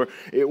life where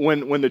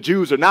when the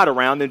Jews are not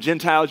around, then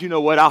Gentiles, you know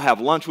what, I'll have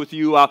lunch with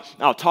you,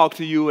 I'll talk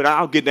to you, and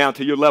I'll get down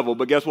to your level.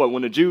 But guess what?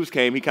 When the Jews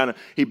came, he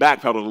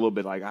backpedaled a little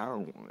bit like,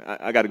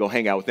 I got to go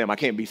hang out with them. I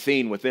can't be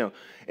seen with them.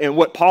 And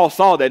what Paul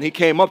saw that, and he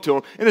came up to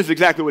him, and this is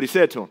exactly what he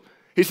said to him.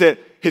 He said,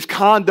 his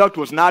conduct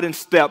was not in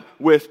step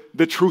with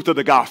the truth of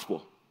the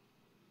gospel.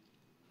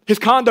 His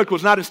conduct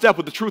was not in step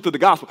with the truth of the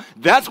gospel.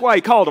 That's why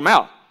he called him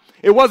out.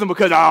 It wasn't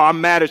because, I'm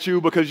mad at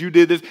you because you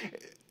did this.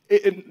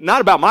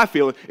 Not about my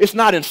feeling. It's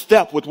not in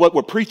step with what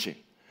we're preaching.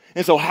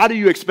 And so how do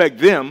you expect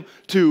them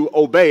to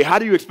obey? How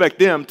do you expect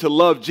them to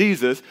love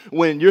Jesus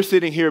when you're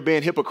sitting here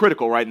being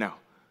hypocritical right now?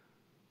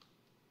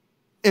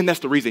 And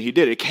that's the reason he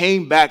did it. It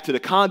came back to the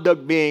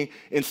conduct being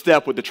in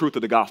step with the truth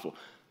of the gospel.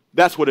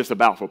 That's what it's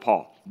about for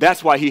Paul.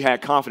 That's why he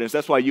had confidence.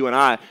 That's why you and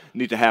I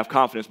need to have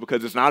confidence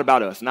because it's not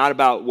about us, not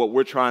about what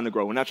we're trying to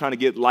grow. We're not trying to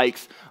get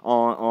likes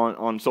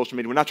on social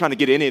media. We're not trying to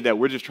get any of that.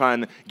 We're just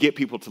trying to get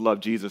people to love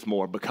Jesus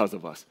more because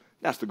of us.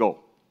 That's the goal.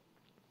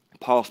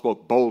 Paul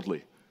spoke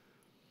boldly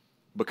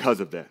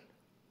because of that.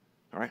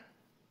 All right?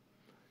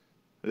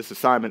 This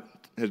assignment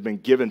has been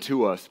given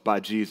to us by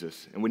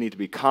Jesus, and we need to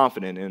be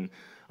confident in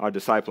our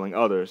discipling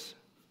others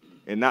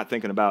and not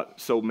thinking about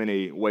so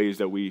many ways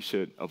that we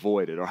should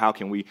avoid it or how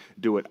can we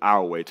do it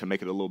our way to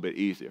make it a little bit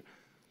easier.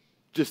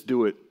 Just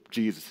do it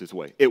Jesus'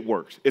 way. It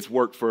works. It's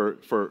worked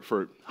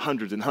for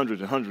hundreds and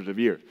hundreds and hundreds of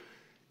years.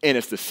 And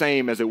it's the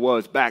same as it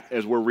was back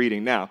as we're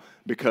reading now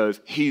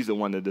because he's the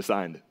one that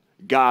designed it.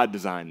 God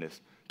designed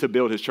this to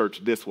build his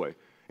church this way.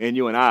 And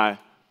you and I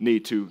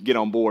need to get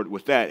on board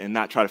with that and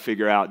not try to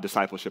figure out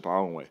discipleship our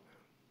own way.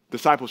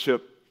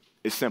 Discipleship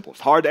is simple.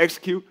 It's hard to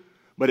execute,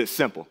 but it's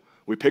simple.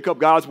 We pick up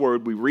God's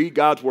word, we read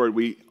God's word,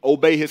 we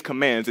obey his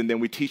commands, and then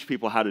we teach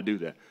people how to do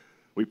that.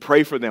 We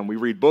pray for them. We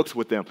read books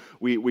with them.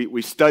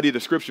 We study the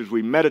scriptures.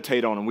 We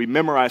meditate on them. We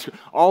memorize.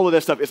 All of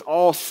that stuff is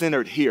all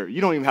centered here.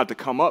 You don't even have to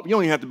come up. You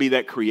don't even have to be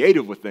that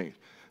creative with things.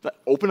 Like,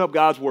 open up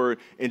God's word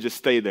and just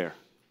stay there.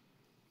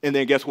 And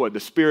then guess what? The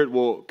Spirit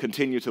will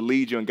continue to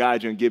lead you and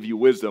guide you and give you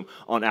wisdom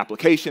on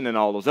application and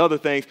all those other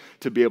things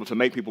to be able to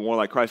make people more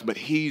like Christ. But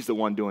he's the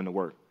one doing the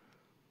work.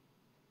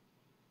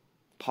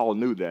 Paul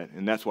knew that,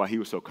 and that's why he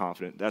was so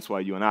confident. That's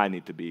why you and I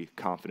need to be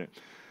confident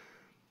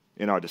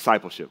in our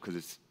discipleship, because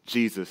it's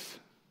Jesus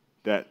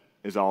that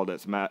is all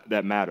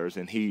that matters,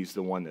 and he's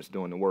the one that's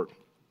doing the work.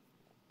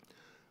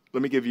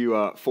 Let me give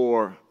you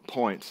 4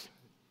 points,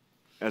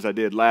 as I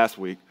did last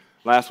week.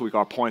 Last week,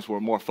 our points were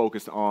more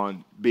focused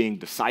on being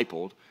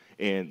discipled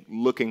and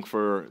looking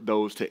for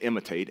those to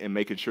imitate and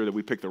making sure that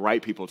we pick the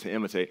right people to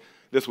imitate.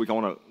 This week, I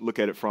want to look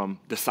at it from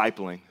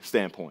discipling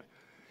standpoint.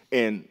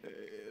 And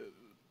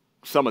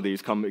some of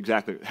these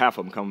half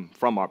of them come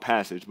from our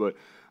passage, but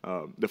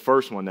the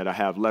first one that I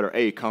have, letter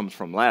A, comes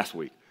from last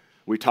week.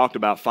 We talked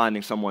about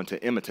finding someone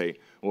to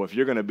imitate. Well, if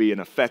you're going to be an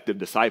effective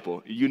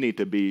disciple, you need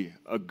to be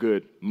a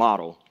good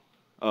model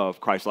of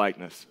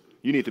Christ-likeness.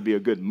 You need to be a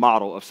good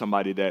model of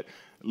somebody that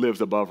lives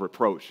above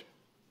reproach.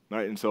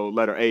 Right? And so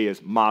letter A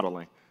is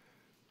modeling.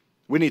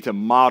 We need to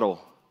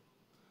model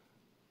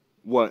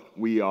what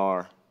we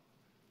are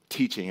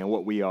teaching and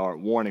what we are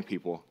warning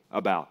people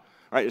about.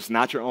 Right? It's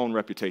not your own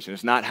reputation.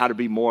 It's not how to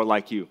be more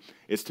like you.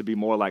 It's to be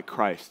more like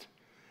Christ.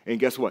 And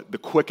guess what? The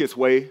quickest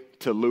way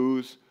to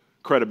lose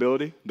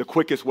credibility, the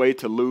quickest way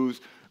to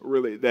lose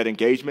really that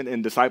engagement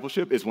in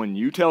discipleship is when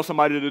you tell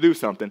somebody to do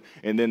something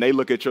and then they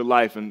look at your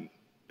life and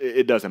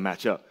it doesn't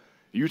match up.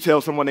 You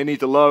tell someone they need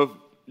to love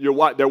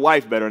their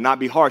wife better, not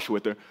be harsh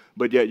with her,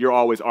 but yet you're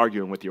always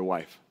arguing with your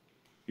wife.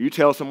 You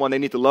tell someone they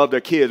need to love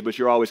their kids, but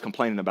you're always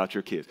complaining about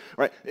your kids,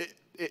 right?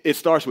 It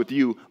starts with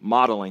you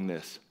modeling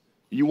this.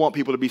 You want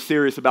people to be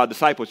serious about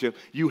discipleship,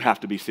 you have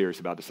to be serious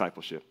about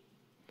discipleship.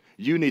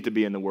 You need to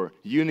be in the Word.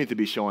 You need to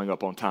be showing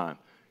up on time.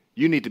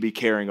 You need to be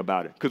caring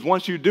about it. Because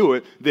once you do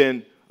it,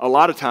 then a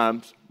lot of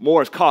times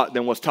more is caught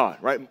than what's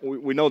taught, right?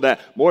 We know that.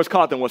 More is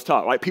caught than what's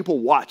taught, right? People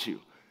watch you.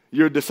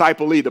 Your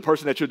disciplee, the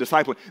person that you're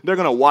discipling, they're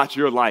going to watch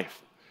your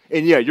life.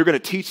 And yeah, you're going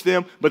to teach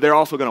them, but they're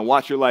also going to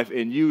watch your life,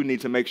 and you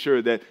need to make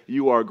sure that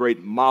you are a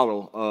great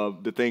model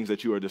of the things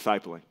that you are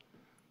discipling.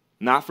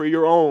 Not for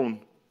your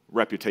own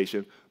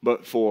reputation,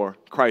 but for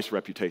Christ's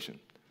reputation.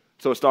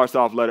 So it starts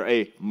off, letter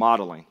A,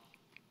 modeling.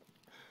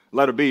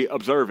 Letter B,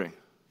 observing.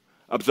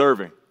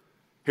 Observing.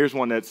 Here's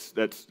one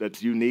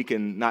that's unique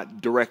and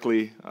not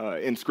directly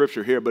in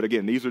Scripture here, but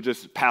again, these are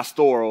just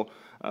pastoral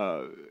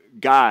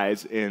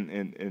guides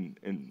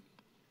and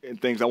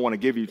things I want to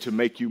give you to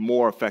make you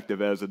more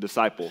effective as a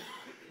disciple.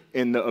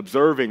 And the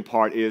observing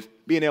part is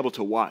being able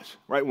to watch,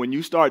 right? When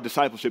you start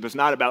discipleship, it's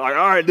not about like,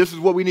 all right, this is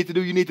what we need to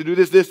do. You need to do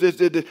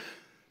this.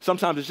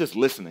 Sometimes it's just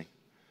listening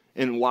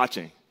and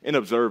watching and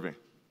observing,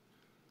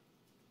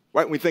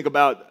 right? When we think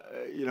about,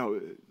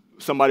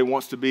 somebody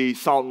wants to be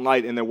salt and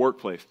light in their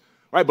workplace,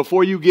 right?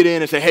 Before you get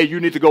in and say, hey, you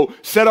need to go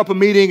set up a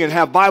meeting and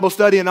have Bible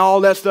study and all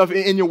that stuff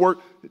in your work,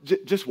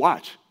 just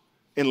watch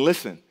and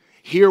listen.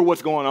 Hear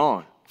what's going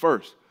on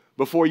first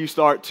before you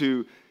start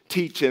to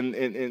teach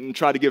and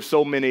try to give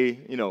so many,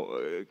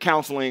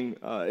 counseling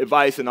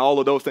advice and all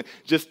of those things.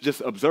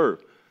 Just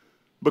observe,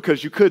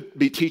 because you could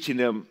be teaching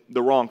them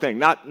the wrong thing,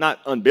 not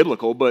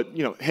unbiblical, but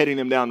heading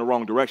them down the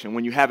wrong direction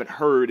when you haven't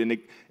heard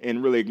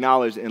and really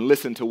acknowledged and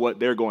listened to what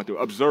they're going through.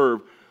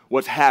 Observe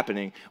what's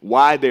happening,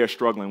 why they're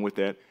struggling with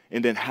that,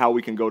 and then how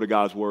we can go to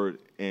God's word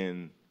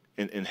and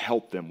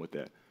help them with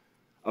that.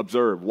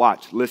 Observe,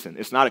 watch, listen.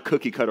 It's not a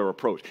cookie cutter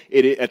approach.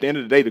 At the end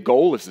of the day, the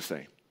goal is the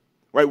same.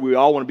 Right, we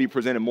all want to be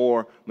presented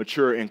more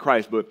mature in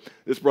Christ, but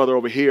this brother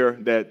over here,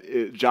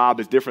 that job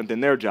is different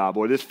than their job,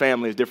 or this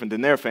family is different than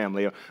their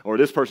family, or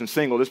this person's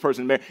single, this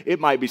person's married. It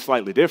might be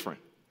slightly different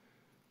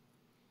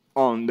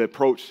on the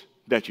approach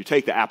that you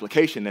take, the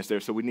application that's there,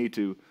 so we need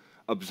to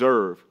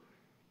observe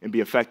and be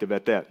effective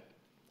at that.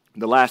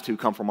 The last two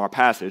come from our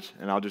passage,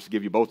 and I'll just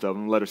give you both of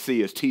them. Letter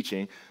C is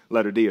teaching,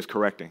 letter D is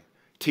correcting.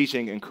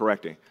 Teaching and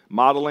correcting.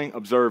 Modeling,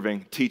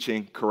 observing,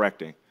 teaching,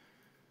 correcting.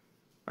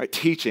 Right,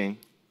 teaching.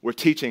 We're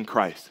teaching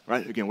Christ,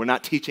 right? Again, we're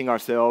not teaching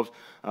ourselves.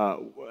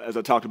 As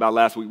I talked about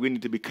last week, we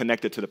need to be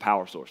connected to the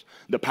power source.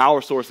 The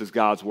power source is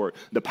God's word.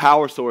 The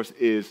power source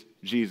is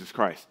Jesus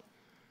Christ,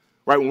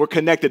 right? When we're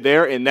connected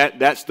there, and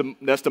that's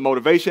the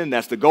motivation,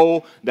 that's the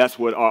goal, that's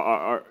what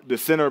the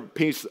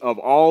centerpiece of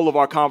all of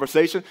our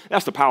conversation.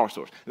 That's the power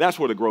source. That's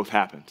where the growth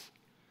happens.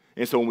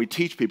 And so when we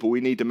teach people, we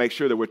need to make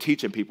sure that we're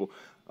teaching people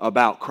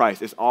about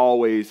Christ. It's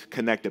always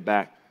connected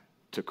back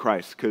to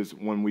Christ, because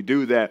when we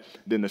do that,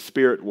 then the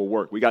Spirit will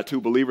work. We got two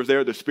believers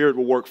there. The Spirit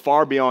will work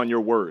far beyond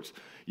your words.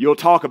 You'll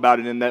talk about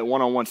it in that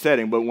one-on-one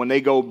setting, but when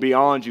they go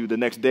beyond you the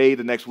next day,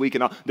 the next week,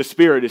 and all, the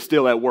Spirit is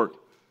still at work.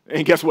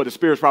 And guess what? The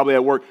Spirit's probably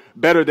at work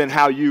better than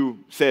how you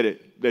said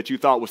it that you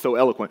thought was so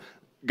eloquent.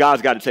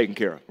 God's got it taken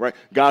care of, right?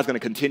 God's going to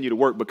continue to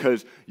work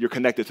because you're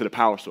connected to the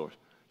power source.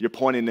 You're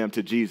pointing them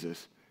to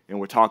Jesus, and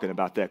we're talking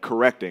about that.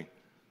 Correcting,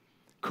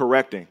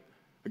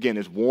 again,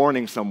 is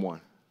warning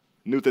someone.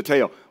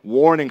 Nuthateo,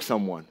 warning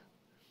someone,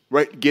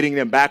 right? Getting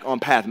them back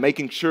on path,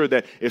 making sure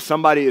that if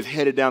somebody is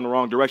headed down the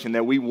wrong direction,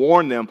 that we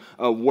warn them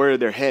of where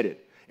they're headed,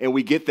 and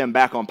we get them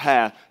back on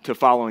path to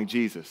following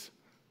Jesus.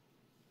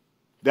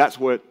 That's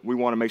what we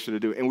want to make sure to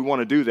do, and we want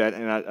to do that,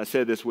 and I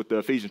said this with the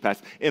Ephesians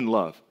passage, in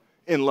love.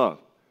 In love.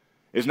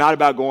 It's not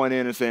about going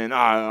in and saying,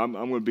 I'm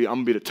going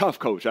to be the tough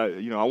coach. I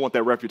want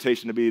that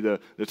reputation to be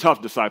the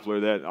tough discipler,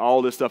 that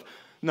all this stuff.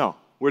 No,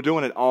 we're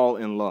doing it all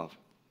in love.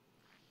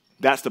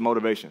 That's the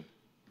motivation.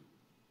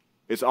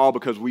 It's all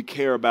because we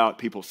care about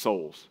people's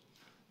souls,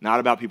 not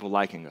about people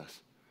liking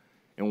us.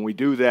 And when we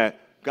do that,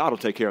 God will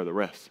take care of the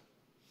rest.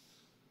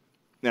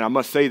 And I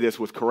must say this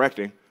with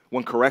correcting.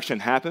 When correction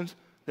happens,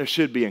 there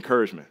should be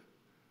encouragement.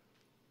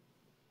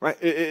 Right?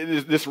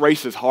 This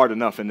race is hard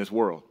enough in this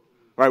world.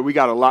 Right? We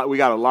got a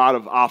lot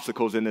of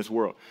obstacles in this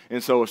world.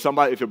 And so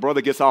if your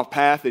brother gets off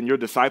path and you're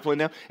discipling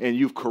them and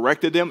you've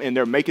corrected them and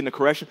they're making the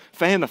correction,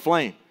 fan the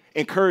flame.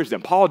 Encourage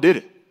them. Paul did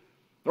it.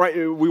 Right?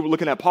 We were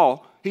looking at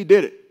Paul. He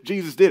did it.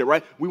 Jesus did it,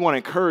 right? We want to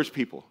encourage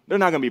people. They're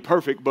not going to be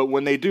perfect, but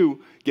when they do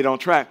get on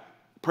track,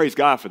 praise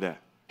God for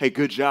that. Hey,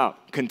 good job.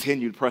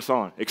 Continue to press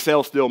on.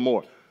 Excel still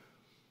more.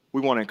 We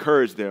want to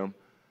encourage them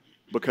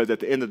because at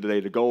the end of the day,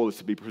 the goal is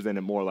to be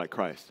presented more like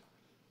Christ.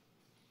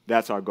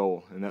 That's our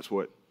goal, and that's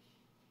what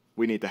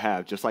we need to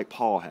have, just like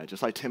Paul had,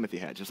 just like Timothy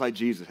had, just like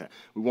Jesus had.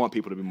 We want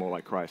people to be more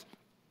like Christ.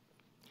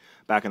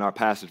 Back in our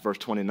passage, verse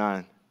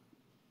 29.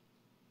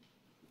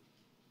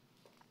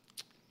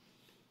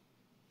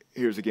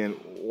 Here's again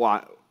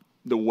why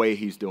the way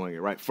he's doing it,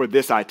 right? For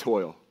this I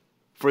toil.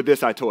 For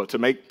this I toil. To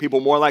make people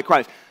more like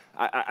Christ,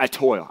 I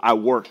toil, I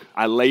work,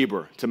 I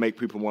labor to make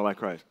people more like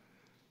Christ.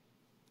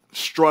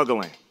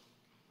 struggling,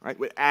 right,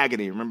 with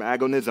agony. Remember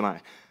agonizomai,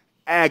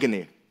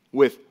 agony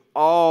with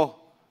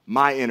all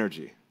my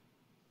energy.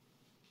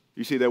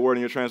 You see that word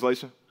in your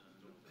translation?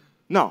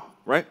 No,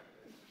 right?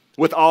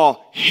 With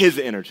all his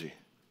energy,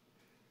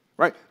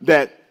 right?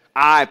 That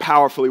I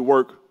powerfully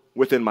work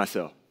within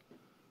myself.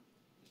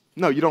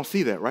 No, you don't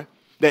see that, right?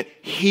 That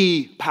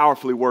he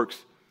powerfully works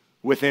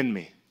within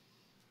me.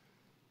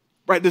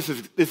 Right? This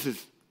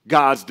is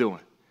God's doing.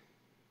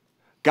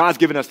 God's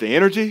given us the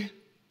energy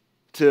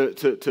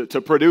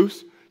to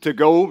produce, to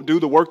go do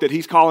the work that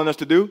he's calling us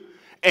to do,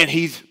 and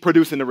he's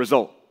producing the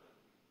result.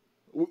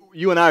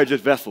 You and I are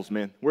just vessels,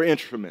 man. We're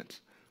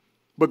instruments.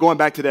 But going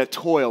back to that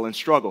toil and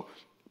struggle,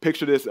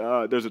 picture this,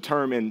 there's a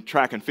term in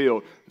track and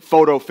field,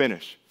 photo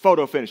finish.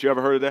 Photo finish, you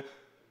ever heard of that?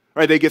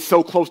 Right, they get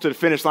so close to the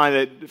finish line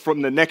that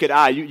from the naked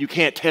eye, you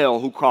can't tell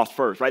who crossed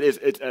first, right?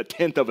 It's a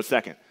tenth of a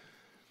second.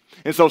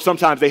 And so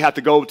sometimes they have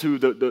to go to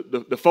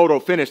the photo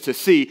finish to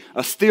see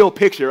a still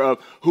picture of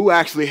who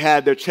actually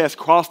had their chest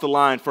cross the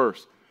line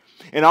first.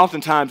 And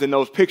oftentimes in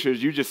those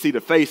pictures, you just see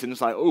the face, and it's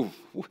like, oh,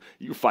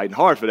 you're fighting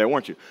hard for that,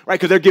 weren't you? Right,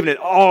 because they're giving it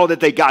all that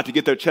they got to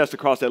get their chest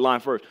across that line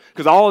first.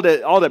 Because all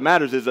that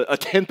matters is a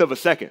tenth of a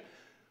second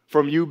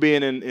from you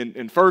being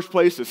in first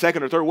place to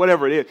second or third,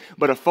 whatever it is,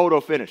 but a photo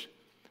finish.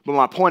 But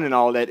my point in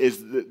all that is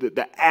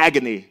the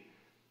agony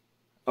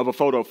of a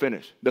photo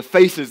finish. The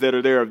faces that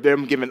are there of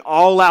them giving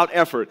all-out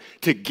effort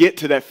to get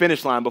to that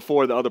finish line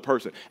before the other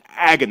person.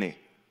 Agony.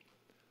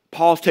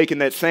 Paul's taking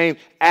that same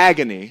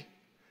agony,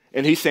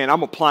 and he's saying,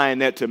 I'm applying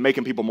that to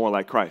making people more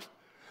like Christ.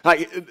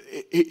 Like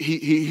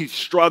he's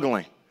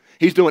struggling.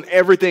 He's doing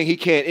everything he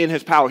can in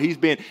his power. He's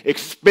being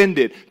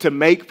expended to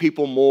make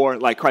people more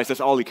like Christ.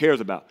 That's all he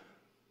cares about.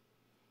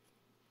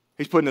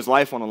 He's putting his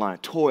life on the line,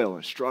 toil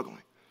and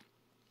struggling.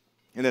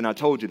 And then I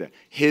told you that.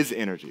 His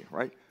energy,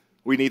 right?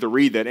 We need to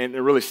read that and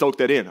really soak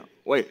that in.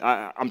 Wait,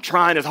 I'm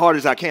trying as hard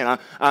as I can.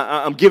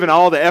 I'm giving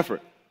all the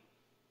effort.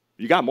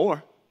 You got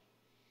more.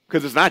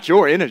 Because it's not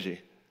your energy.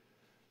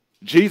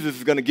 Jesus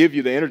is going to give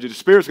you the energy. The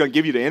Spirit's going to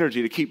give you the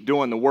energy to keep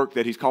doing the work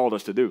that he's called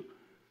us to do.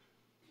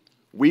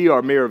 We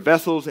are mere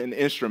vessels and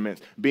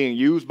instruments being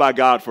used by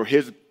God for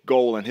his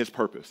goal and his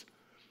purpose.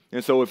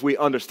 And so if we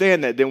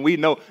understand that, then we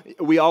know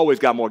we always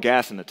got more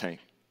gas in the tank.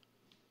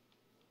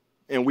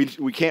 And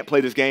we can't play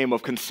this game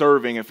of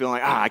conserving and feeling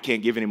like, I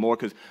can't give any more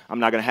because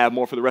I'm not going to have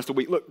more for the rest of the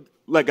week. Look,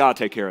 let God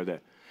take care of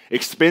that.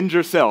 Expend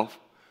yourself,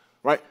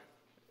 right?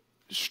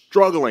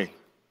 Struggling,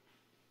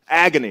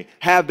 agony,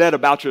 have that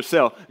about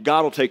yourself.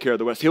 God will take care of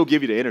the rest. He'll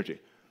give you the energy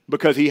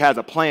because he has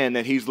a plan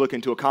that he's looking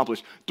to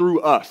accomplish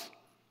through us.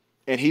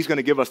 And he's going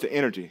to give us the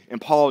energy.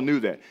 And Paul knew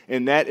that.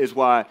 And that is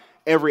why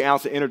every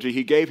ounce of energy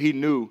he gave, he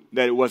knew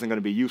that it wasn't going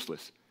to be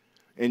useless.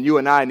 And you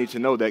and I need to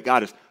know that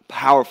God is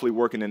powerfully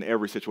working in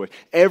every situation.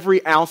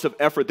 Every ounce of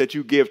effort that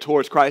you give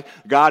towards Christ,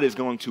 God is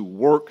going to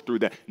work through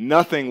that.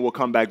 Nothing will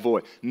come back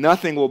void.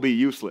 Nothing will be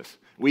useless.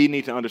 We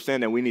need to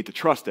understand that. We need to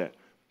trust that.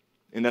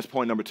 And that's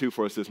point number 2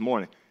 for us this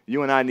morning.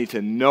 You and I need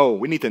to know.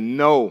 We need to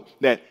know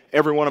that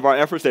every one of our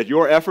efforts, that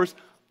your efforts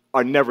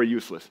are never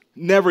useless.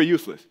 Never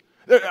useless.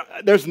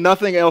 There's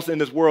nothing else in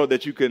this world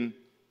that you can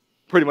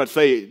pretty much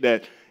say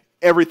that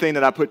everything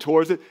that I put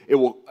towards it,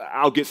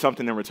 I'll get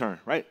something in return,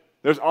 right?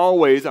 There's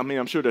always,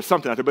 I'm sure there's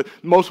something out there, but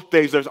most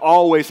things, there's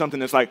always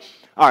something that's like,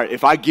 all right,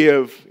 if I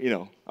give,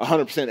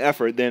 100%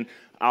 effort, then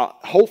I'll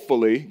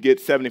hopefully get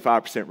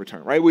 75%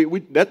 return,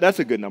 right? That's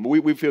a good number.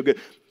 We feel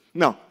good.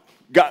 No,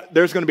 God,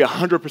 there's going to be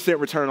 100%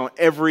 return on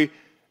every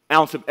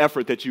ounce of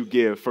effort that you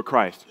give for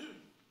Christ.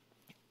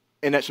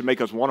 And that should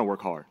make us want to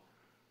work hard,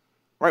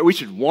 right? We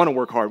should want to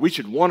work hard. We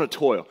should want to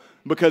toil.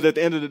 Because at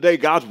the end of the day,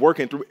 God's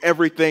working through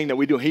everything that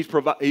we do. He's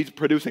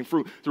producing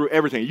fruit through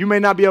everything. You may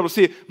not be able to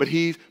see it, but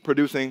he's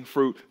producing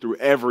fruit through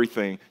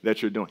everything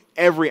that you're doing.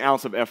 Every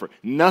ounce of effort.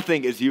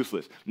 Nothing is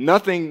useless.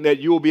 Nothing that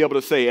you will be able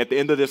to say at the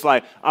end of this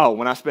life, oh,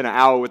 when I spent an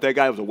hour with that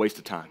guy, it was a waste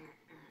of time.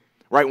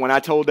 Right? When I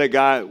told that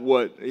guy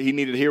what he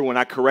needed to hear, when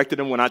I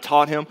corrected him, when I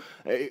taught him,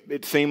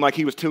 it seemed like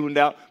he was tuned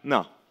out.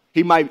 No.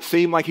 He might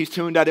seem like he's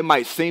tuned out. It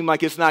might seem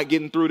like it's not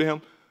getting through to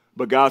him,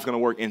 but God's going to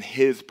work in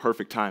his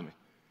perfect timing.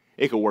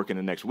 It could work in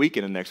the next week,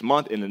 in the next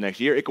month, in the next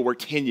year. It could work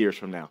 10 years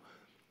from now.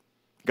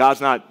 God's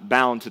not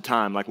bound to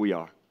time like we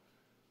are.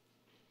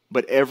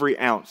 But every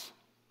ounce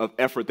of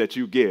effort that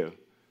you give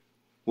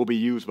will be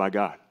used by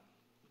God.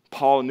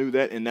 Paul knew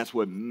that, and that's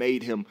what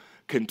made him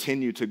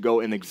continue to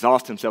go and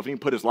exhaust himself. He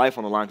put his life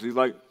on the line because he's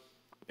like,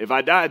 if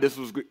I died, this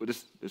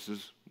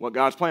is what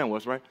God's plan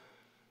was, right?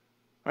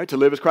 Right? To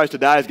live as Christ, to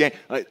die as gain.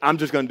 Like, I'm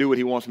just going to do what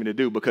he wants me to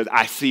do because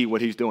I see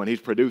what he's doing.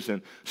 He's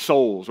producing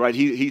souls, right?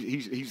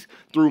 He's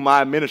through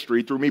my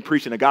ministry, through me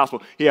preaching the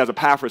gospel, he has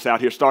Epaphras out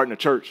here starting a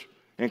church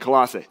in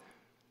Colossae,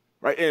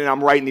 right? And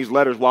I'm writing these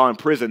letters while in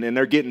prison, and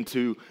they're getting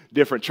to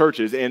different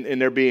churches, and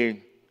they're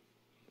being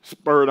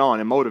spurred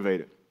on and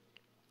motivated.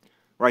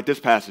 Write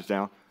this passage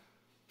down,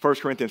 1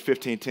 Corinthians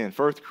 15:10.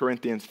 1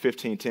 Corinthians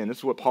 15:10. This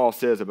is what Paul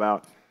says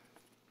about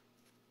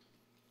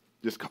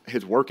just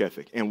his work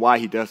ethic and why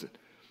he does it.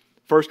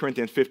 1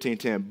 Corinthians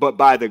 15:10, but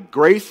by the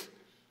grace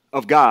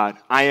of God,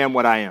 I am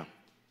what I am.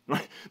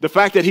 Right? The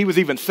fact that he was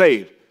even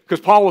saved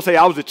Because Paul will say,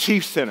 I was the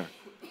chief sinner.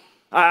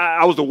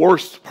 I was the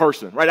worst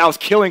person, right? I was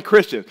killing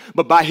Christians.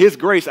 But by his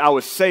grace, I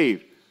was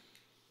saved.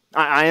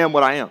 I am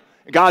what I am.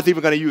 God's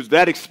even going to use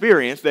that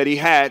experience that he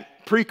had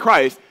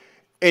pre-Christ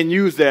and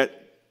use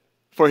that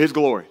for his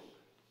glory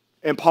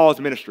and Paul's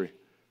ministry.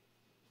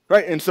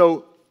 Right? And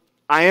so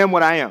I am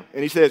what I am.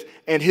 And he says,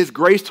 and his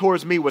grace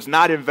towards me was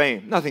not in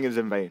vain. Nothing is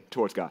in vain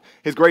towards God.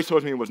 His grace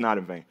towards me was not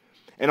in vain.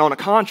 And on the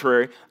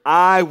contrary,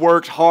 I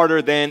worked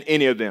harder than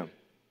any of them.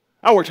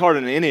 I worked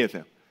harder than any of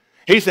them.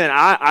 He said,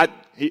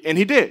 and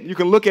he did. You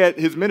can look at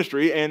his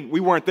ministry, and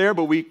we weren't there,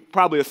 but we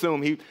probably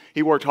assume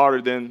he worked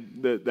harder than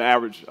the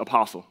average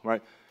apostle,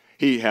 right?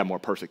 He had more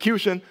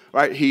persecution,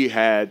 right? He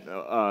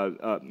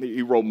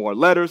wrote more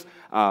letters.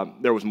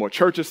 There was more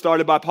churches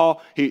started by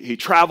Paul. He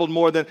traveled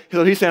more than,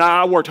 he said,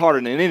 I worked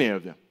harder than any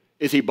of them.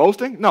 Is he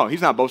boasting? No,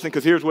 he's not boasting,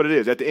 because here's what it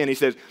is. At the end, he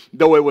says,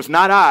 though it was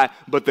not I,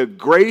 but the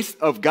grace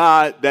of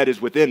God that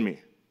is within me,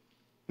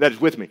 that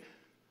is with me.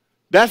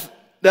 That's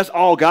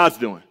all God's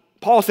doing.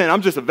 Paul's saying,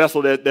 I'm just a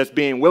vessel that's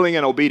being willing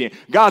and obedient.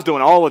 God's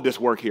doing all of this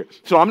work here.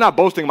 So I'm not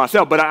boasting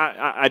myself, but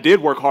I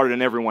did work harder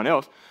than everyone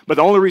else. But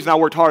the only reason I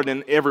worked harder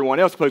than everyone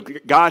else was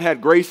because God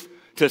had grace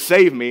to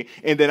save me,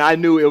 and then I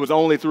knew it was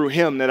only through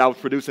him that I was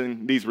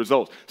producing these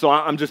results. So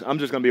I'm just going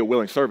to be a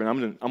willing servant. I'm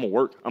going to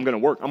work. I'm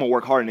going to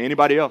work harder than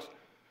anybody else.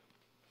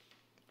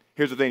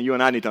 Here's the thing you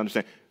and I need to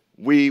understand.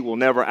 We will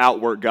never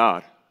outwork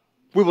God.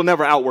 We will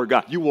never outwork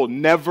God. You will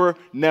never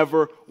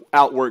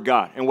outwork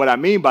God. And what I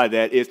mean by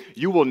that is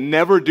you will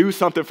never do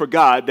something for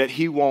God that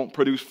he won't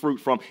produce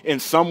fruit from in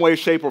some way,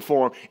 shape, or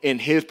form in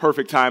his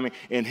perfect timing,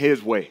 in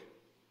his way.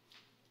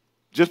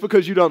 Just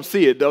because you don't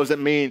see it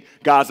doesn't mean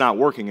God's not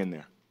working in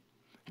there.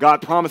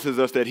 God promises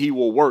us that he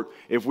will work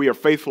if we are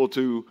faithful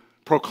to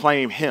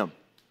proclaim him.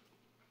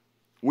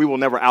 We will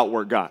never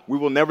outwork God. We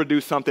will never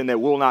do something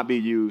that will not be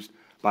used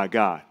by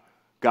God.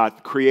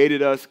 God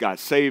created us, God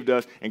saved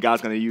us, and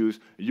God's going to use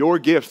your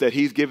gifts that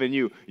he's given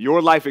you,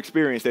 your life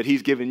experience that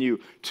he's given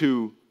you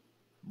to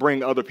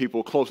bring other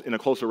people in a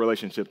closer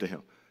relationship to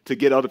him, to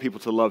get other people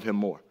to love him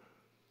more.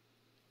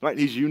 Right?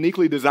 He's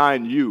uniquely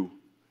designed you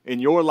in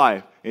your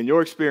life, in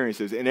your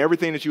experiences, in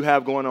everything that you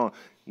have going on.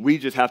 We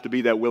just have to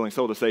be that willing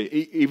soul to say,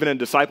 even in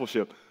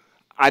discipleship,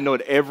 I know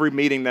at every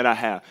meeting that I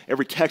have,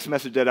 every text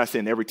message that I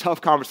send, every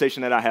tough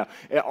conversation that I have,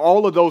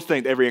 all of those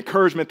things, every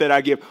encouragement that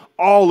I give,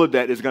 all of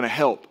that is going to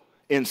help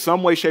in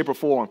some way, shape, or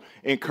form,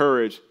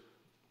 encourage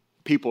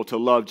people to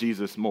love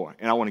Jesus more.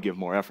 And I want to give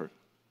more effort.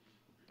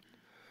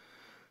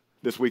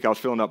 This week I was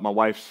filling up my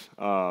wife's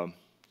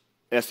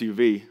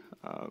SUV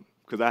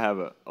because I have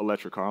an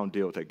electric car. I don't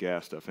deal with that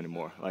gas stuff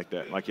anymore like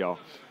that, like y'all.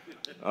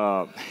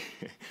 But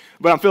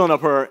I'm filling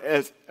up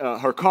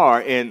her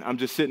car, and I'm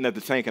just sitting at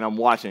the tank, and I'm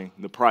watching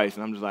the price,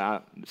 and I'm just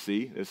like,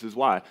 see, this is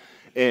why.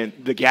 And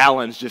the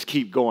gallons just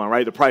keep going,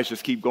 right? The price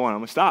just keep going.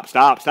 I'm like, stop.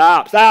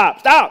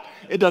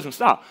 It doesn't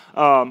stop.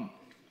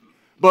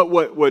 But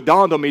what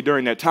dawned on me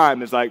during that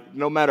time is like,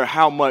 no matter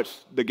how much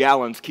the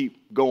gallons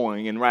keep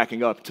going and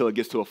racking up until it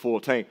gets to a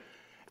full tank,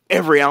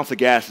 every ounce of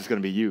gas is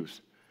going to be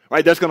used,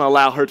 right? That's going to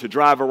allow her to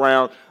drive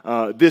around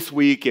this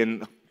week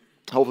and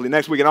hopefully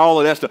next week and all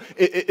of that stuff.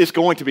 It's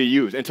going to be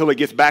used until it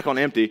gets back on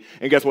empty.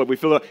 And guess what? We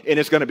fill it up, and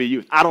it's going to be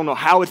used. I don't know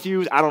how it's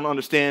used. I don't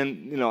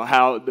understand,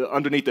 how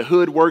underneath the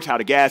hood works, how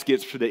the gas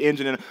gets to the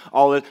engine and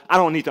all that. I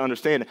don't need to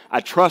understand it. I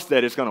trust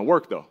that it's going to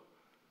work, though.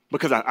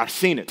 Because I've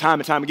seen it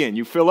time and time again.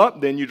 You fill up,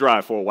 then you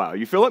drive for a while.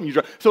 You fill up, and you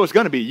drive. So it's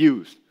going to be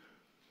used.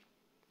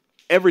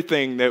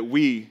 Everything that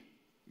we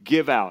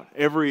give out,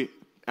 every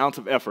ounce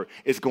of effort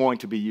is going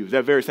to be used.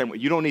 That very same way.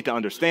 You don't need to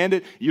understand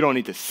it. You don't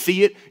need to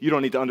see it. You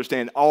don't need to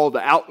understand all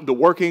the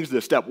workings, the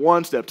step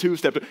 1, step 2,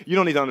 step 3. You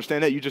don't need to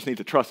understand that. You just need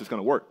to trust it's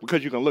going to work.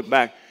 Because you can look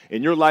back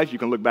in your life, you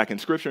can look back in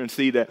Scripture and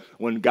see that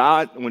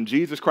when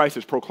Jesus Christ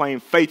is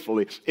proclaimed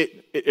faithfully,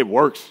 it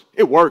works.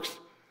 It works.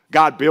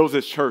 God builds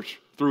his church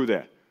through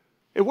that.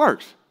 It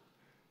works.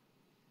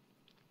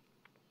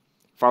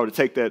 If I were to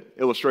take that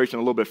illustration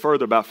a little bit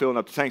further about filling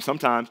up the tank,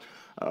 sometimes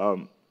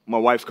my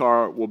wife's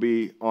car will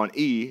be on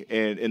E,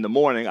 and in the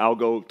morning I'll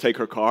go take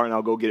her car and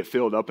I'll go get it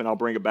filled up and I'll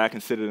bring it back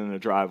and sit it in the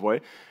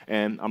driveway,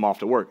 and I'm off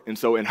to work. And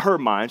so in her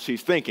mind,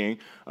 she's thinking,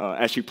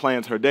 as she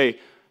plans her day,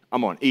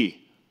 I'm on E.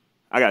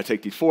 I got to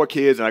take these 4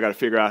 kids and I got to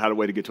figure out how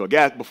to get to a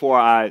gas before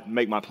I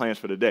make my plans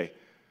for the day.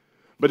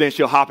 But then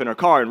she'll hop in her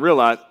car and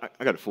realize,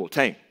 I got a full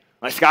tank.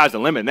 Like, sky's the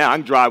limit now. I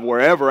can drive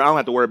wherever. I don't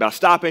have to worry about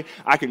stopping.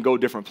 I can go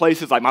different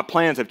places. Like, my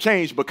plans have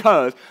changed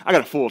because I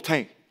got a full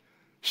tank.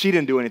 She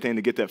didn't do anything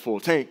to get that full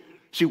tank.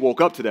 She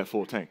woke up to that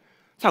full tank.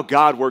 That's how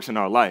God works in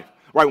our life,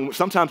 right?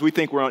 Sometimes we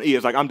think we're on E.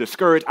 It's like, I'm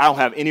discouraged. I don't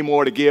have any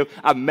more to give.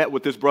 I've met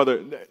with this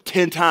brother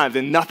 10 times,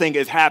 and nothing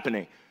is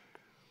happening.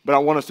 But I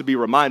want us to be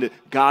reminded,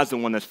 God's the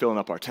one that's filling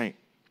up our tank.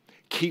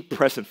 Keep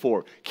pressing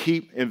forward.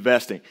 Keep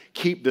investing.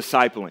 Keep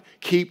discipling.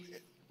 Keep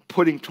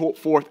putting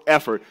forth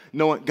effort,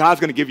 knowing God's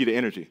going to give you the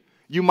energy.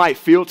 You might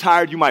feel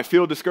tired, you might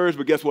feel discouraged,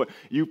 but guess what?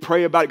 You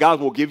pray about it, God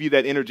will give you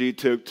that energy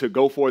to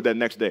go forward that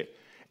next day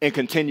and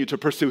continue to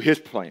pursue his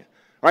plan.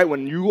 Right?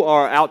 When you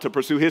are out to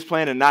pursue his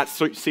plan and not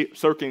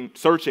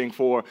searching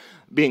for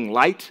being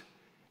liked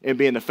and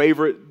being the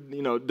favorite,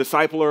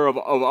 discipler of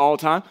all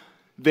time,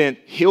 then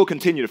he'll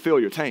continue to fill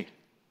your tank.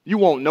 You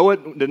won't know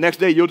it. The next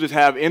day, you'll just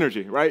have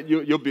energy, right?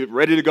 You'll be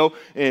ready to go,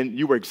 and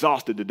you were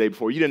exhausted the day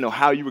before. You didn't know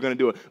how you were going to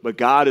do it, but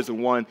God is the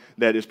one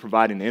that is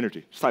providing the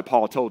energy. Just like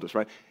Paul told us,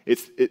 right?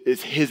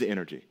 It's his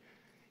energy.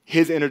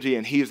 His energy,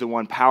 and he's the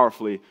one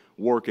powerfully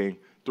working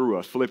through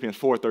us. Philippians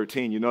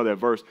 4:13, you know that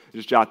verse.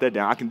 Just jot that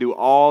down. I can do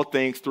all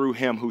things through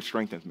him who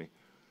strengthens me.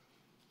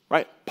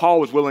 Right? Paul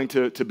was willing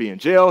to be in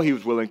jail. He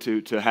was willing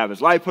to have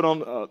his life put on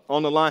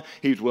the line.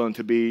 He was willing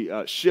to be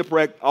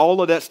shipwrecked, all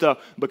of that stuff,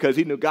 because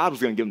he knew God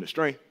was going to give him the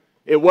strength.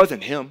 It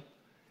wasn't him.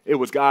 It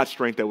was God's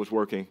strength that was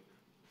working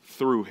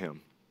through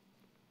him.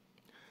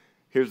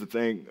 Here's the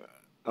thing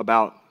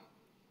about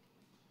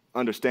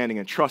understanding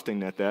and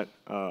trusting that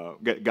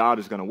God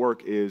is going to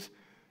work is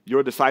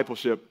your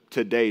discipleship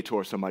today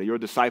towards somebody. You're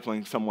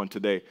discipling someone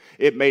today.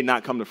 It may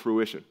not come to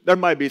fruition. There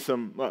might be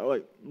some,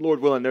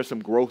 Lord willing, there's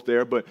some growth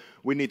there, but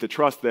we need to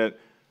trust that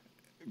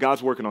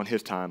God's working on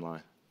his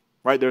timeline,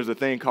 right? There's a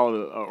thing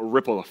called a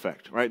ripple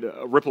effect, right?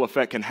 A ripple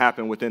effect can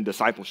happen within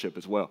discipleship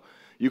as well.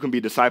 You can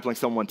be discipling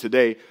someone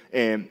today,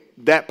 and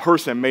that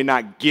person may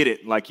not get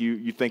it like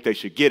you think they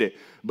should get it,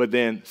 but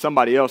then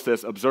somebody else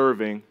that's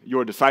observing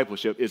your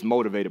discipleship is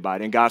motivated by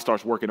it, and God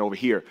starts working over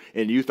here,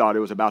 and you thought it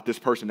was about this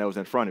person that was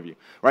in front of you,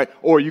 right?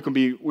 Or you can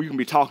be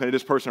talking to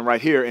this person right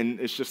here, and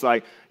it's just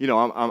like,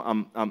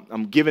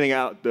 I'm giving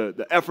out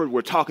the effort.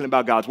 We're talking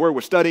about God's word.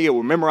 We're studying it.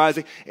 We're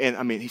memorizing,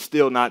 and he's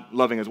still not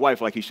loving his wife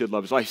like he should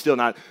love his wife. He's still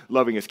not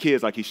loving his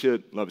kids like he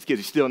should love his kids.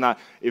 He's still not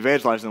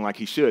evangelizing like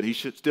he should. He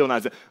should still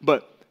not.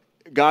 But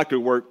God could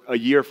work a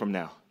year from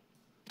now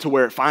to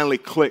where it finally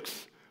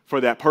clicks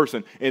for that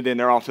person, and then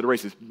they're off to the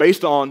races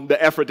based on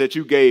the effort that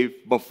you gave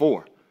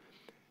before.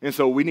 And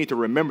so we need to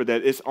remember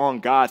that it's on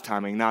God's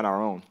timing, not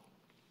our own.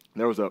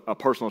 There was a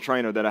personal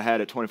trainer that I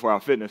had at 24 Hour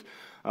Fitness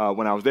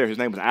when I was there. His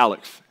name was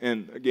Alex.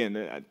 And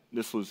again,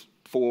 this was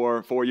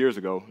four years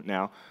ago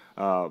now.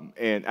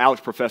 And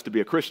Alex professed to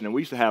be a Christian, and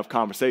we used to have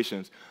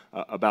conversations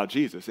about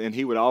Jesus. And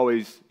he would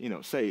always,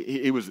 say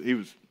he was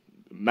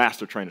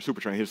master trainer, super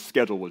trainer. His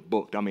schedule was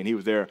booked. He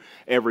was there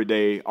every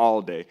day,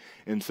 all day.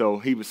 And so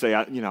he would say,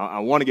 I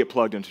want to get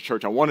plugged into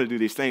church. I want to do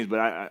these things, but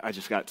I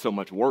just got so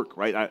much work,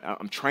 right?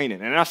 I'm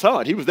training. And I saw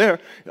it. He was there,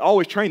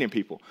 always training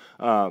people.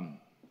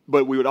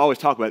 But we would always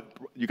talk about,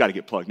 you got to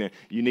get plugged in.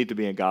 You need to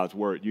be in God's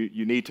word.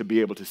 You need to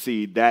be able to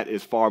see that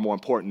is far more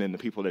important than the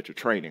people that you're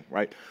training,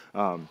 right?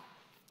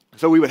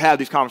 So we would have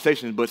these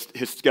conversations, but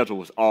his schedule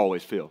was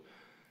always filled.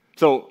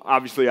 So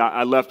obviously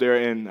I left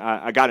there, and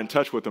I got in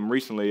touch with him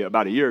recently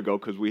about a year ago,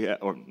 because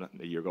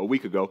a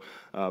week ago,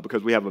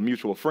 because we have a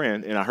mutual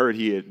friend, and I heard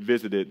he had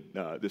visited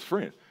this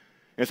friend.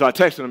 And so I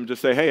texted him and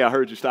just say, hey, I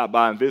heard you stopped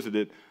by and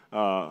visited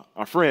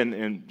our friend,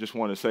 and just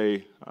want to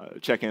say,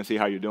 check in and see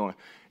how you're doing.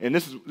 And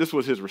this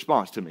was his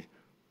response to me.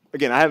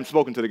 Again, I haven't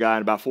spoken to the guy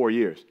in about 4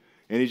 years.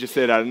 And he just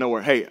said out of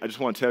nowhere, hey, I just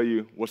want to tell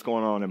you what's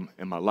going on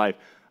in my life.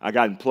 I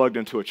got plugged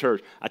into a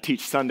church. I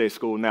teach Sunday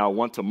school now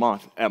once a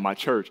month at my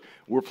church.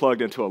 We're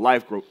plugged into a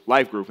life group.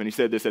 And he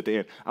said this at the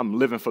end, I'm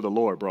living for the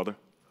Lord, brother.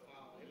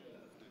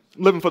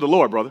 Living for the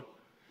Lord, brother.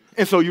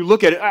 And so you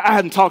look at it, I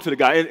hadn't talked to the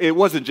guy. It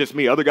wasn't just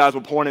me. Other guys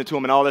were pouring into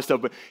him and all that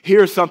stuff. But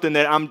here's something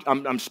that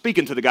I'm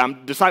speaking to the guy.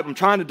 I'm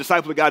trying to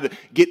disciple the guy to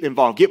get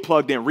involved, get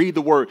plugged in, read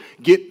the word,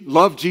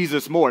 love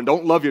Jesus more. And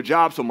don't love your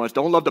job so much.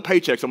 Don't love the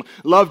paycheck so much.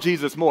 Love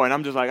Jesus more. And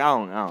I'm just like, I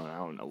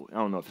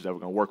don't know if it's ever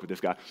going to work with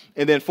this guy.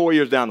 And then 4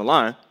 years down the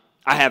line,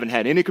 I haven't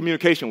had any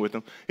communication with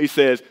him. He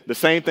says the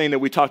same thing that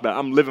we talked about.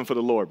 I'm living for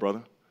the Lord,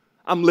 brother.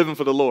 I'm living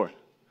for the Lord.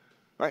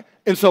 Right?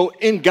 And so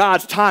in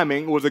God's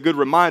timing was a good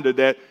reminder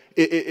that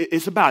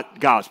it's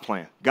about God's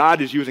plan. God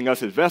is using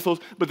us as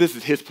vessels, but this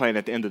is his plan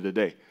at the end of the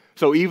day.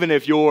 So even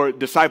if your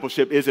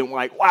discipleship isn't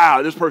like,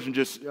 wow, this person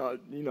just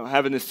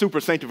having this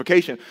super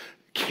sanctification,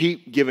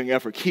 keep giving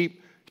effort,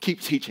 keep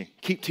teaching,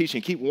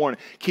 keep warning,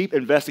 keep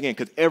investing in,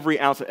 because every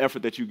ounce of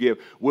effort that you give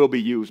will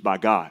be used by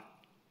God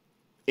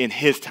in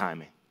his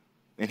timing.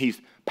 And he's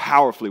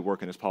powerfully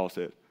working, as Paul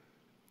said.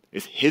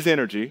 It's his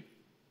energy,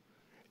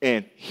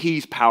 and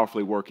he's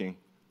powerfully working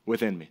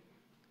within me.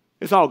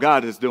 It's all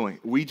God is doing.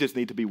 We just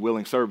need to be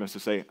willing servants to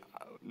say,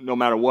 no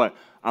matter what,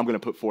 I'm going to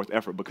put forth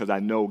effort because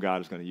I know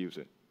God is going to use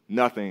it.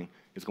 Nothing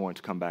is going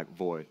to come back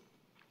void.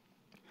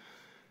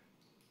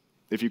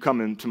 If you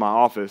come into my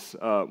office,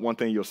 one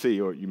thing you'll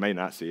see, or you may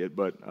not see it,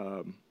 but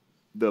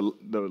the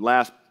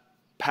last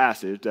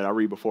passage that I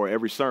read before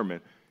every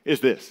sermon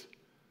is this.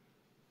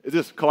 Is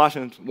this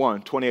Colossians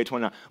 1, 28,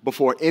 29.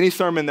 Before any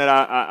sermon that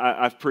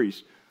I've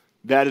preached,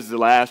 that is the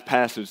last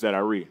passage that I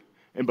read.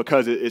 And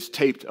because it's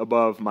taped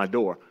above my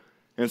door.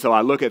 And so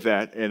I look at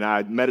that and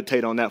I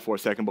meditate on that for a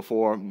second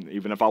before,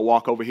 even if I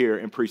walk over here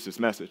and preach this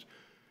message.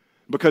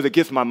 Because it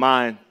gets my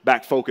mind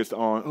back focused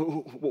on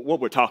what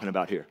we're talking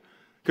about here.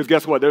 Because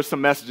guess what? There's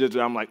some messages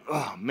that I'm like,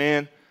 oh,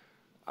 man,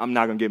 I'm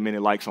not going to get many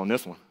likes on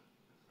this one.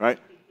 Right?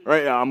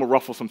 I'm going to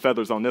ruffle some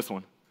feathers on this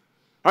one.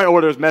 Right?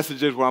 Or there's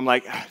messages where I'm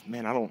like,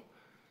 man, I don't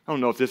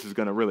know if this is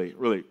going to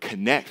really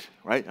connect,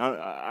 right?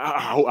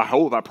 I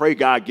hope, I pray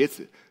God gets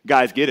it.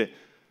 Guys get it.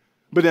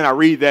 But then I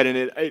read that and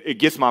it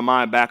gets my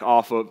mind back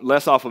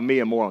less off of me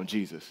and more on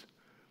Jesus.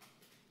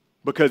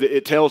 Because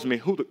it tells me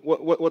who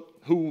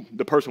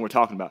the person we're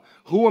talking about.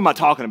 Who am I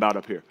talking about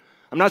up here?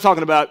 I'm not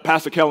talking about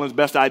Pastor Kellen's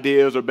best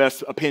ideas or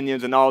best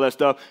opinions and all that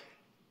stuff.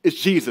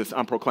 It's Jesus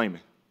I'm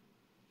proclaiming.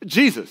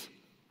 Jesus.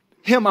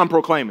 Him I'm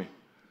proclaiming.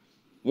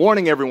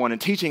 Warning everyone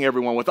and teaching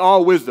everyone with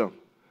all wisdom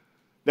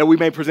that we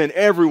may present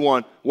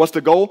everyone, what's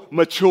the goal?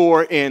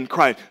 Mature in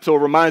Christ. So it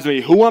reminds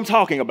me who I'm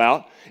talking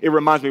about. It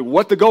reminds me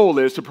what the goal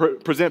is to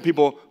present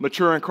people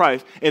mature in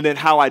Christ, and then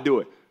how I do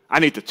it. I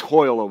need to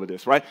toil over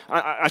this, right?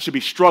 I should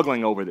be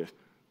struggling over this.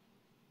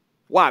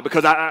 Why?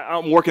 Because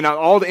I'm working out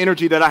all the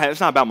energy that I have. It's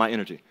not about my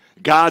energy.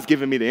 God's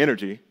giving me the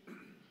energy,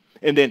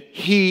 and then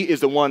he is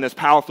the one that's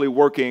powerfully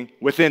working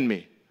within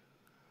me.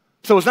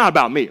 So it's not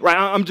about me, right?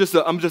 I'm just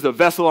a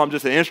vessel. I'm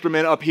just an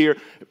instrument up here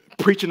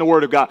preaching the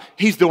word of God.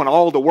 He's doing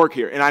all the work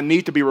here, and I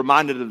need to be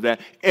reminded of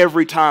that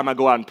every time I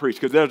go out and preach,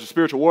 because there's a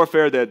spiritual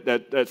warfare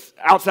that's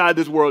outside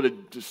this world, that's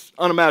just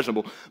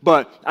unimaginable,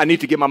 but I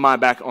need to get my mind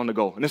back on the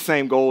goal, and the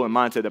same goal and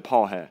mindset that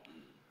Paul had.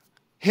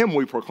 Him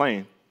we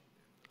proclaim.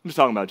 I'm just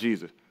talking about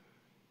Jesus.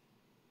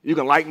 You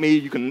can like me,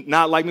 you can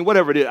not like me,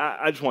 whatever it is.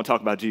 I just want to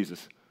talk about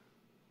Jesus.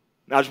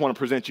 I just want to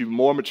present you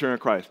more mature in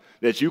Christ,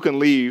 that you can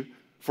leave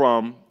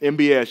from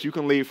MBS, you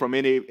can leave from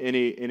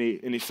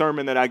any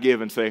sermon that I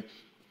give and say,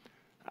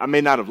 I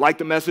may not have liked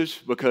the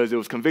message because it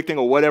was convicting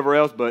or whatever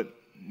else, but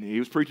he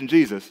was preaching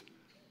Jesus.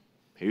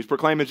 He was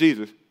proclaiming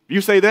Jesus. If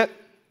you say that,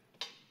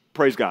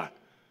 praise God,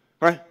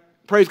 right?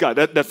 Praise God.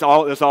 That's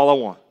all I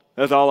want.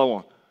 That's all I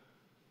want.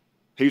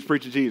 He's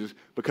preaching Jesus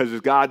because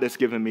it's God that's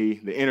giving me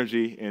the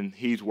energy and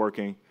he's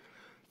working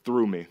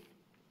through me.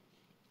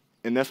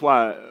 And that's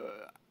why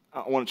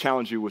I want to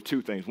challenge you with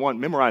two things. One,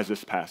 memorize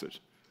this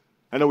passage.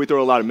 I know we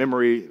throw a lot of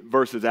memory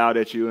verses out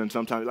at you, and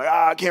sometimes you're like,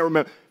 I can't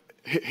remember.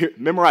 Here,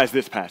 memorize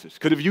this passage.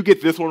 Because if you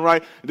get this one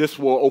right, this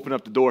will open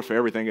up the door for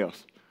everything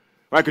else.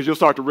 Right? Because you'll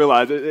start to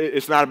realize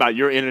it's not about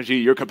your energy,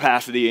 your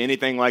capacity,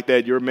 anything like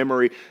that, your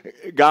memory.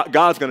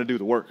 God's going to do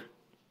the work.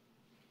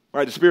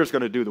 Right? The Spirit's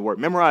going to do the work.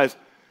 Memorize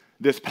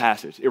this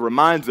passage. It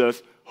reminds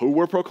us who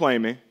we're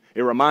proclaiming.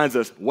 It reminds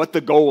us what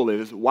the goal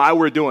is, why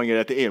we're doing it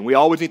at the end. We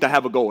always need to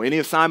have a goal. Any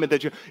assignment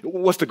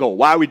what's the goal?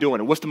 Why are we doing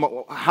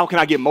it? How can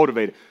I get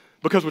motivated?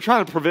 Because we're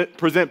trying to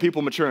present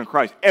people mature in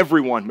Christ,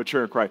 everyone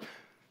mature in Christ.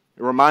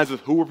 It reminds us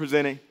who we're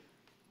presenting,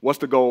 what's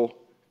the goal,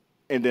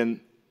 and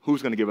then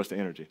who's going to give us the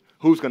energy,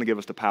 who's going to give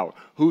us the power,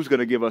 who's going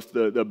to give us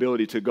the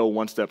ability to go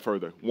one step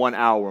further, 1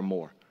 hour or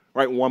more,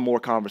 right? One more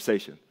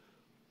conversation.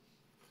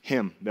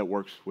 Him that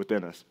works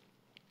within us.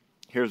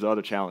 Here's the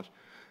other challenge.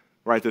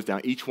 Write this down.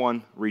 Each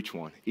one, reach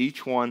one.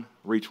 Each one,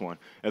 reach one.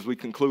 As we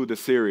conclude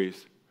this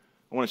series,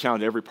 I want to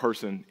challenge every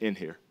person in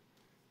here.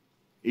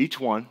 Each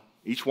one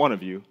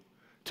of you,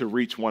 to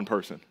reach one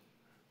person.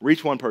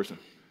 Reach one person.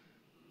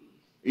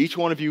 Each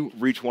one of you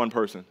reach one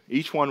person.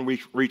 Each one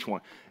reach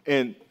one.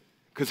 And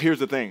because here's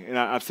the thing, and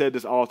I've said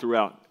this all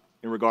throughout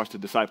in regards to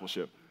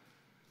discipleship.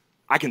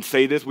 I can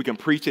say this, we can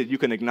preach it, you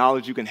can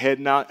acknowledge, you can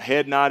head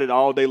nod it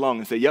all day long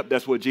and say, yep,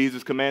 that's what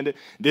Jesus commanded.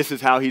 This is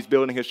how he's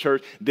building his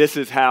church. This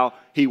is how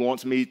he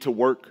wants me to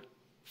work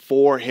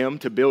for him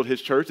to build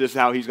his church. This is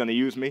how he's going to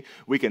use me.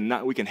 We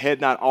can head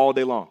nod all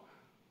day long.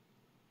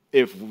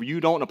 If you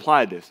don't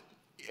apply this,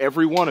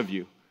 every one of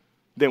you,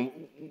 then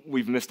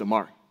we've missed the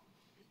mark.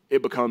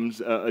 It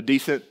becomes a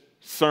decent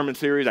sermon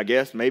series, I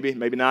guess, maybe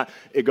not.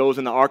 It goes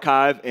in the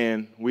archive,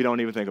 and we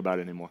don't even think about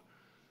it anymore.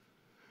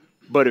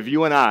 But if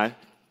you and I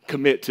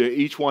commit to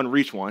each one,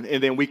 reach one,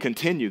 and then we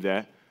continue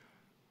that,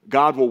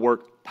 God will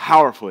work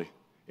powerfully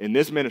in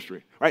this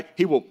ministry, right?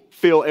 He will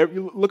fill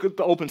look at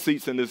the open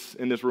seats in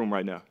this room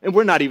right now. And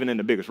we're not even in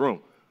the biggest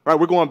room, right?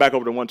 We're going back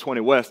over to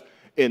 120 West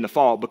in the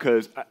fall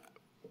because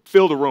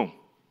fill the room.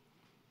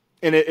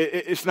 And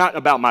it's not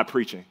about my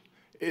preaching.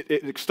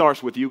 It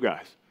starts with you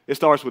guys. It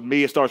starts with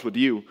me. It starts with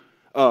you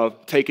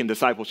of taking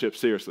discipleship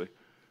seriously.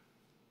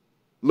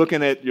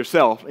 Looking at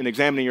yourself and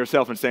examining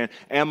yourself and saying,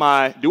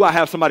 do I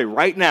have somebody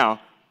right now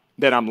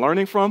that I'm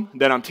learning from,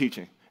 that I'm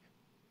teaching?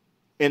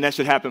 And that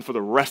should happen for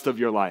the rest of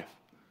your life.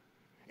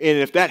 And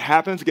if that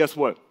happens, guess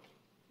what?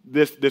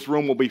 This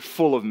room will be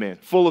full of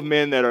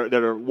men that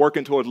are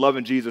working towards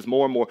loving Jesus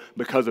more and more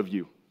because of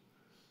you.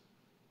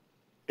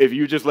 If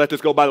you just let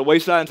this go by the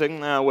wayside and say,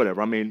 nah,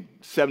 whatever,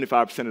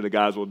 75% of the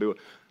guys will do it,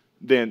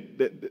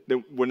 then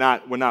we're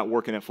not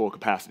working at full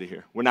capacity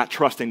here. We're not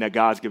trusting that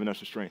God's given us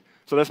the strength.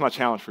 So that's my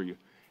challenge for you.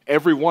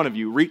 Every one of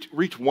you,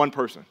 reach one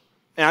person.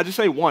 And I just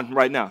say one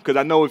right now, because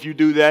I know if you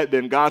do that,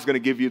 then God's going to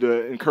give you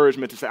the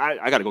encouragement to say,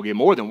 I got to go get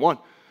more than one.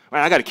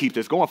 Right? I got to keep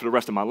this going for the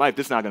rest of my life.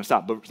 This is not going to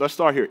stop. But let's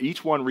start here.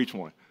 Each one, reach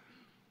one.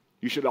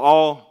 You should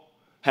all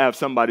have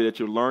somebody that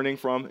you're learning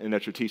from and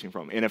that you're teaching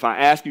from. And if I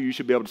ask you, you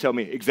should be able to tell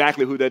me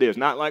exactly who that is.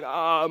 Not like,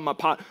 my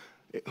pot.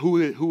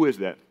 Who is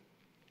that?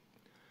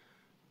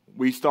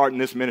 We start in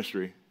this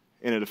ministry,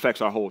 and it affects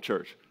our whole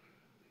church.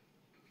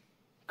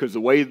 Because the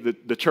way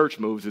the church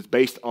moves is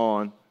based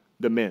on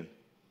the men.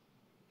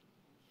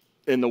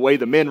 And the way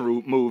the men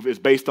move is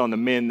based on the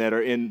men that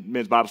are in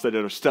men's Bible study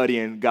that are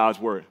studying God's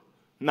word.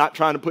 Not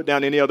trying to put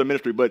down any other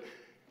ministry, but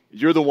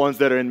you're the ones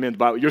that are in men's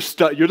Bible.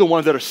 You're the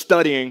ones that are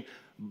studying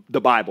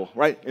the Bible,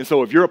 right? And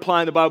so if you're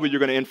applying the Bible, you're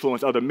going to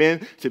influence other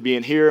men to be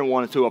in here and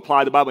want to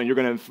apply the Bible, and you're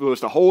going to influence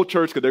the whole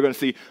church because they're going to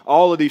see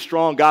all of these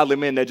strong, godly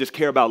men that just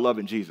care about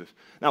loving Jesus.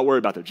 Not worried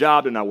about their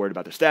job, they're not worried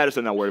about their status,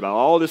 they're not worried about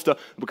all this stuff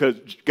because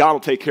God will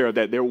take care of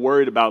that. They're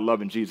worried about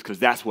loving Jesus because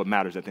that's what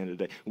matters at the end of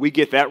the day. We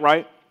get that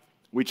right,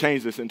 we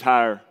change this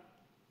entire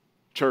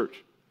church.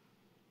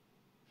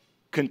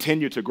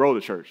 Continue to grow the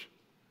church.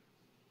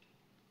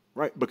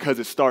 Right? Because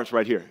it starts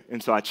right here.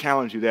 And so I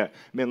challenge you that.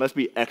 Man, let's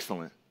be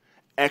excellent.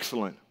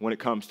 Excellent when it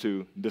comes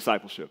to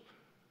discipleship.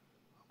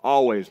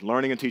 Always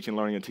learning and teaching,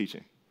 learning and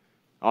teaching.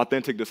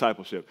 Authentic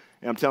discipleship.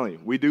 And I'm telling you,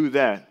 we do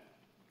that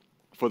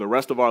for the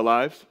rest of our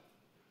lives,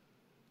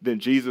 then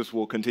Jesus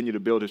will continue to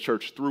build his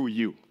church through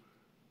you.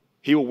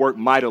 He will work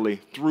mightily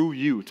through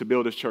you to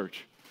build his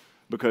church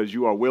because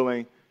you are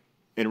willing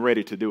and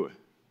ready to do it.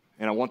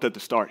 And I want that to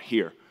start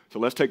here. So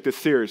let's take this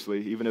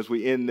seriously, even as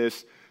we end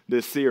this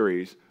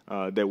series,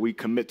 that we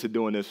commit to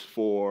doing this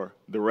for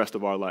the rest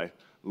of our life,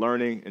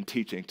 learning and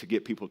teaching to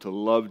get people to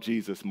love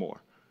Jesus more.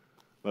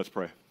 Let's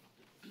pray.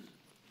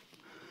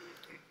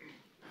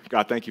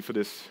 God, thank you for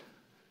this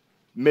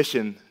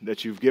mission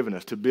that you've given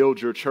us to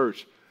build your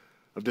church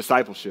of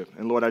discipleship.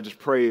 And Lord, I just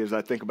pray as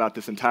I think about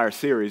this entire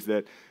series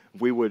that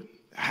we would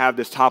have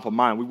this top of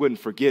mind. We wouldn't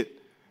forget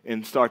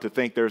and start to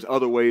think there's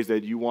other ways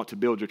that you want to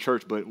build your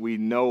church, but we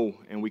know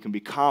and we can be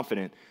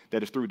confident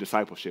that it's through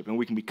discipleship. And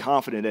we can be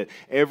confident that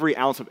every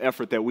ounce of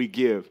effort that we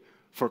give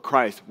for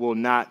Christ will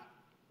not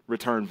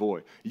return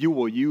void. You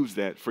will use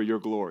that for your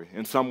glory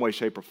in some way,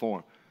 shape, or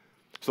form.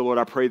 So, Lord,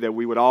 I pray that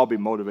we would all be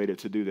motivated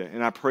to do that.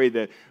 And I pray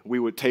that we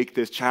would take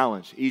this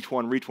challenge, each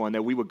one reach one,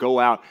 that we would go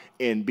out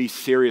and be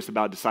serious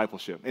about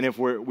discipleship. And if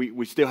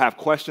we still have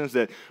questions,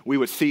 that we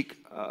would seek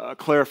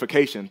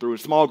clarification through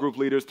small group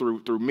leaders,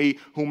 through me,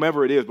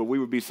 whomever it is, but we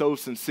would be so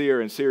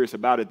sincere and serious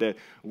about it that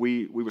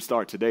we would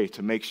start today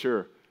to make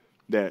sure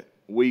that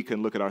we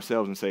can look at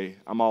ourselves and say,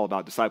 I'm all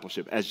about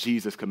discipleship as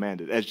Jesus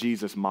commanded, as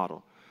Jesus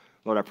modeled.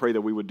 Lord, I pray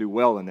that we would do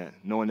well in that,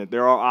 knowing that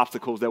there are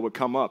obstacles that would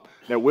come up,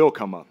 that will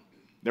come up.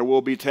 There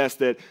will be tests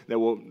that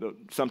will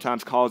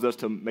sometimes cause us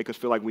to make us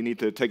feel like we need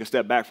to take a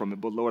step back from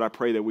it. But Lord, I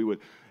pray that we would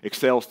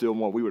excel still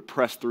more. We would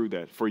press through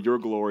that for your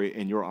glory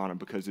and your honor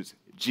because it's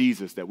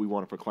Jesus that we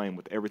want to proclaim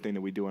with everything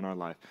that we do in our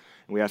life.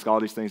 And we ask all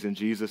these things in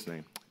Jesus'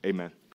 name. Amen.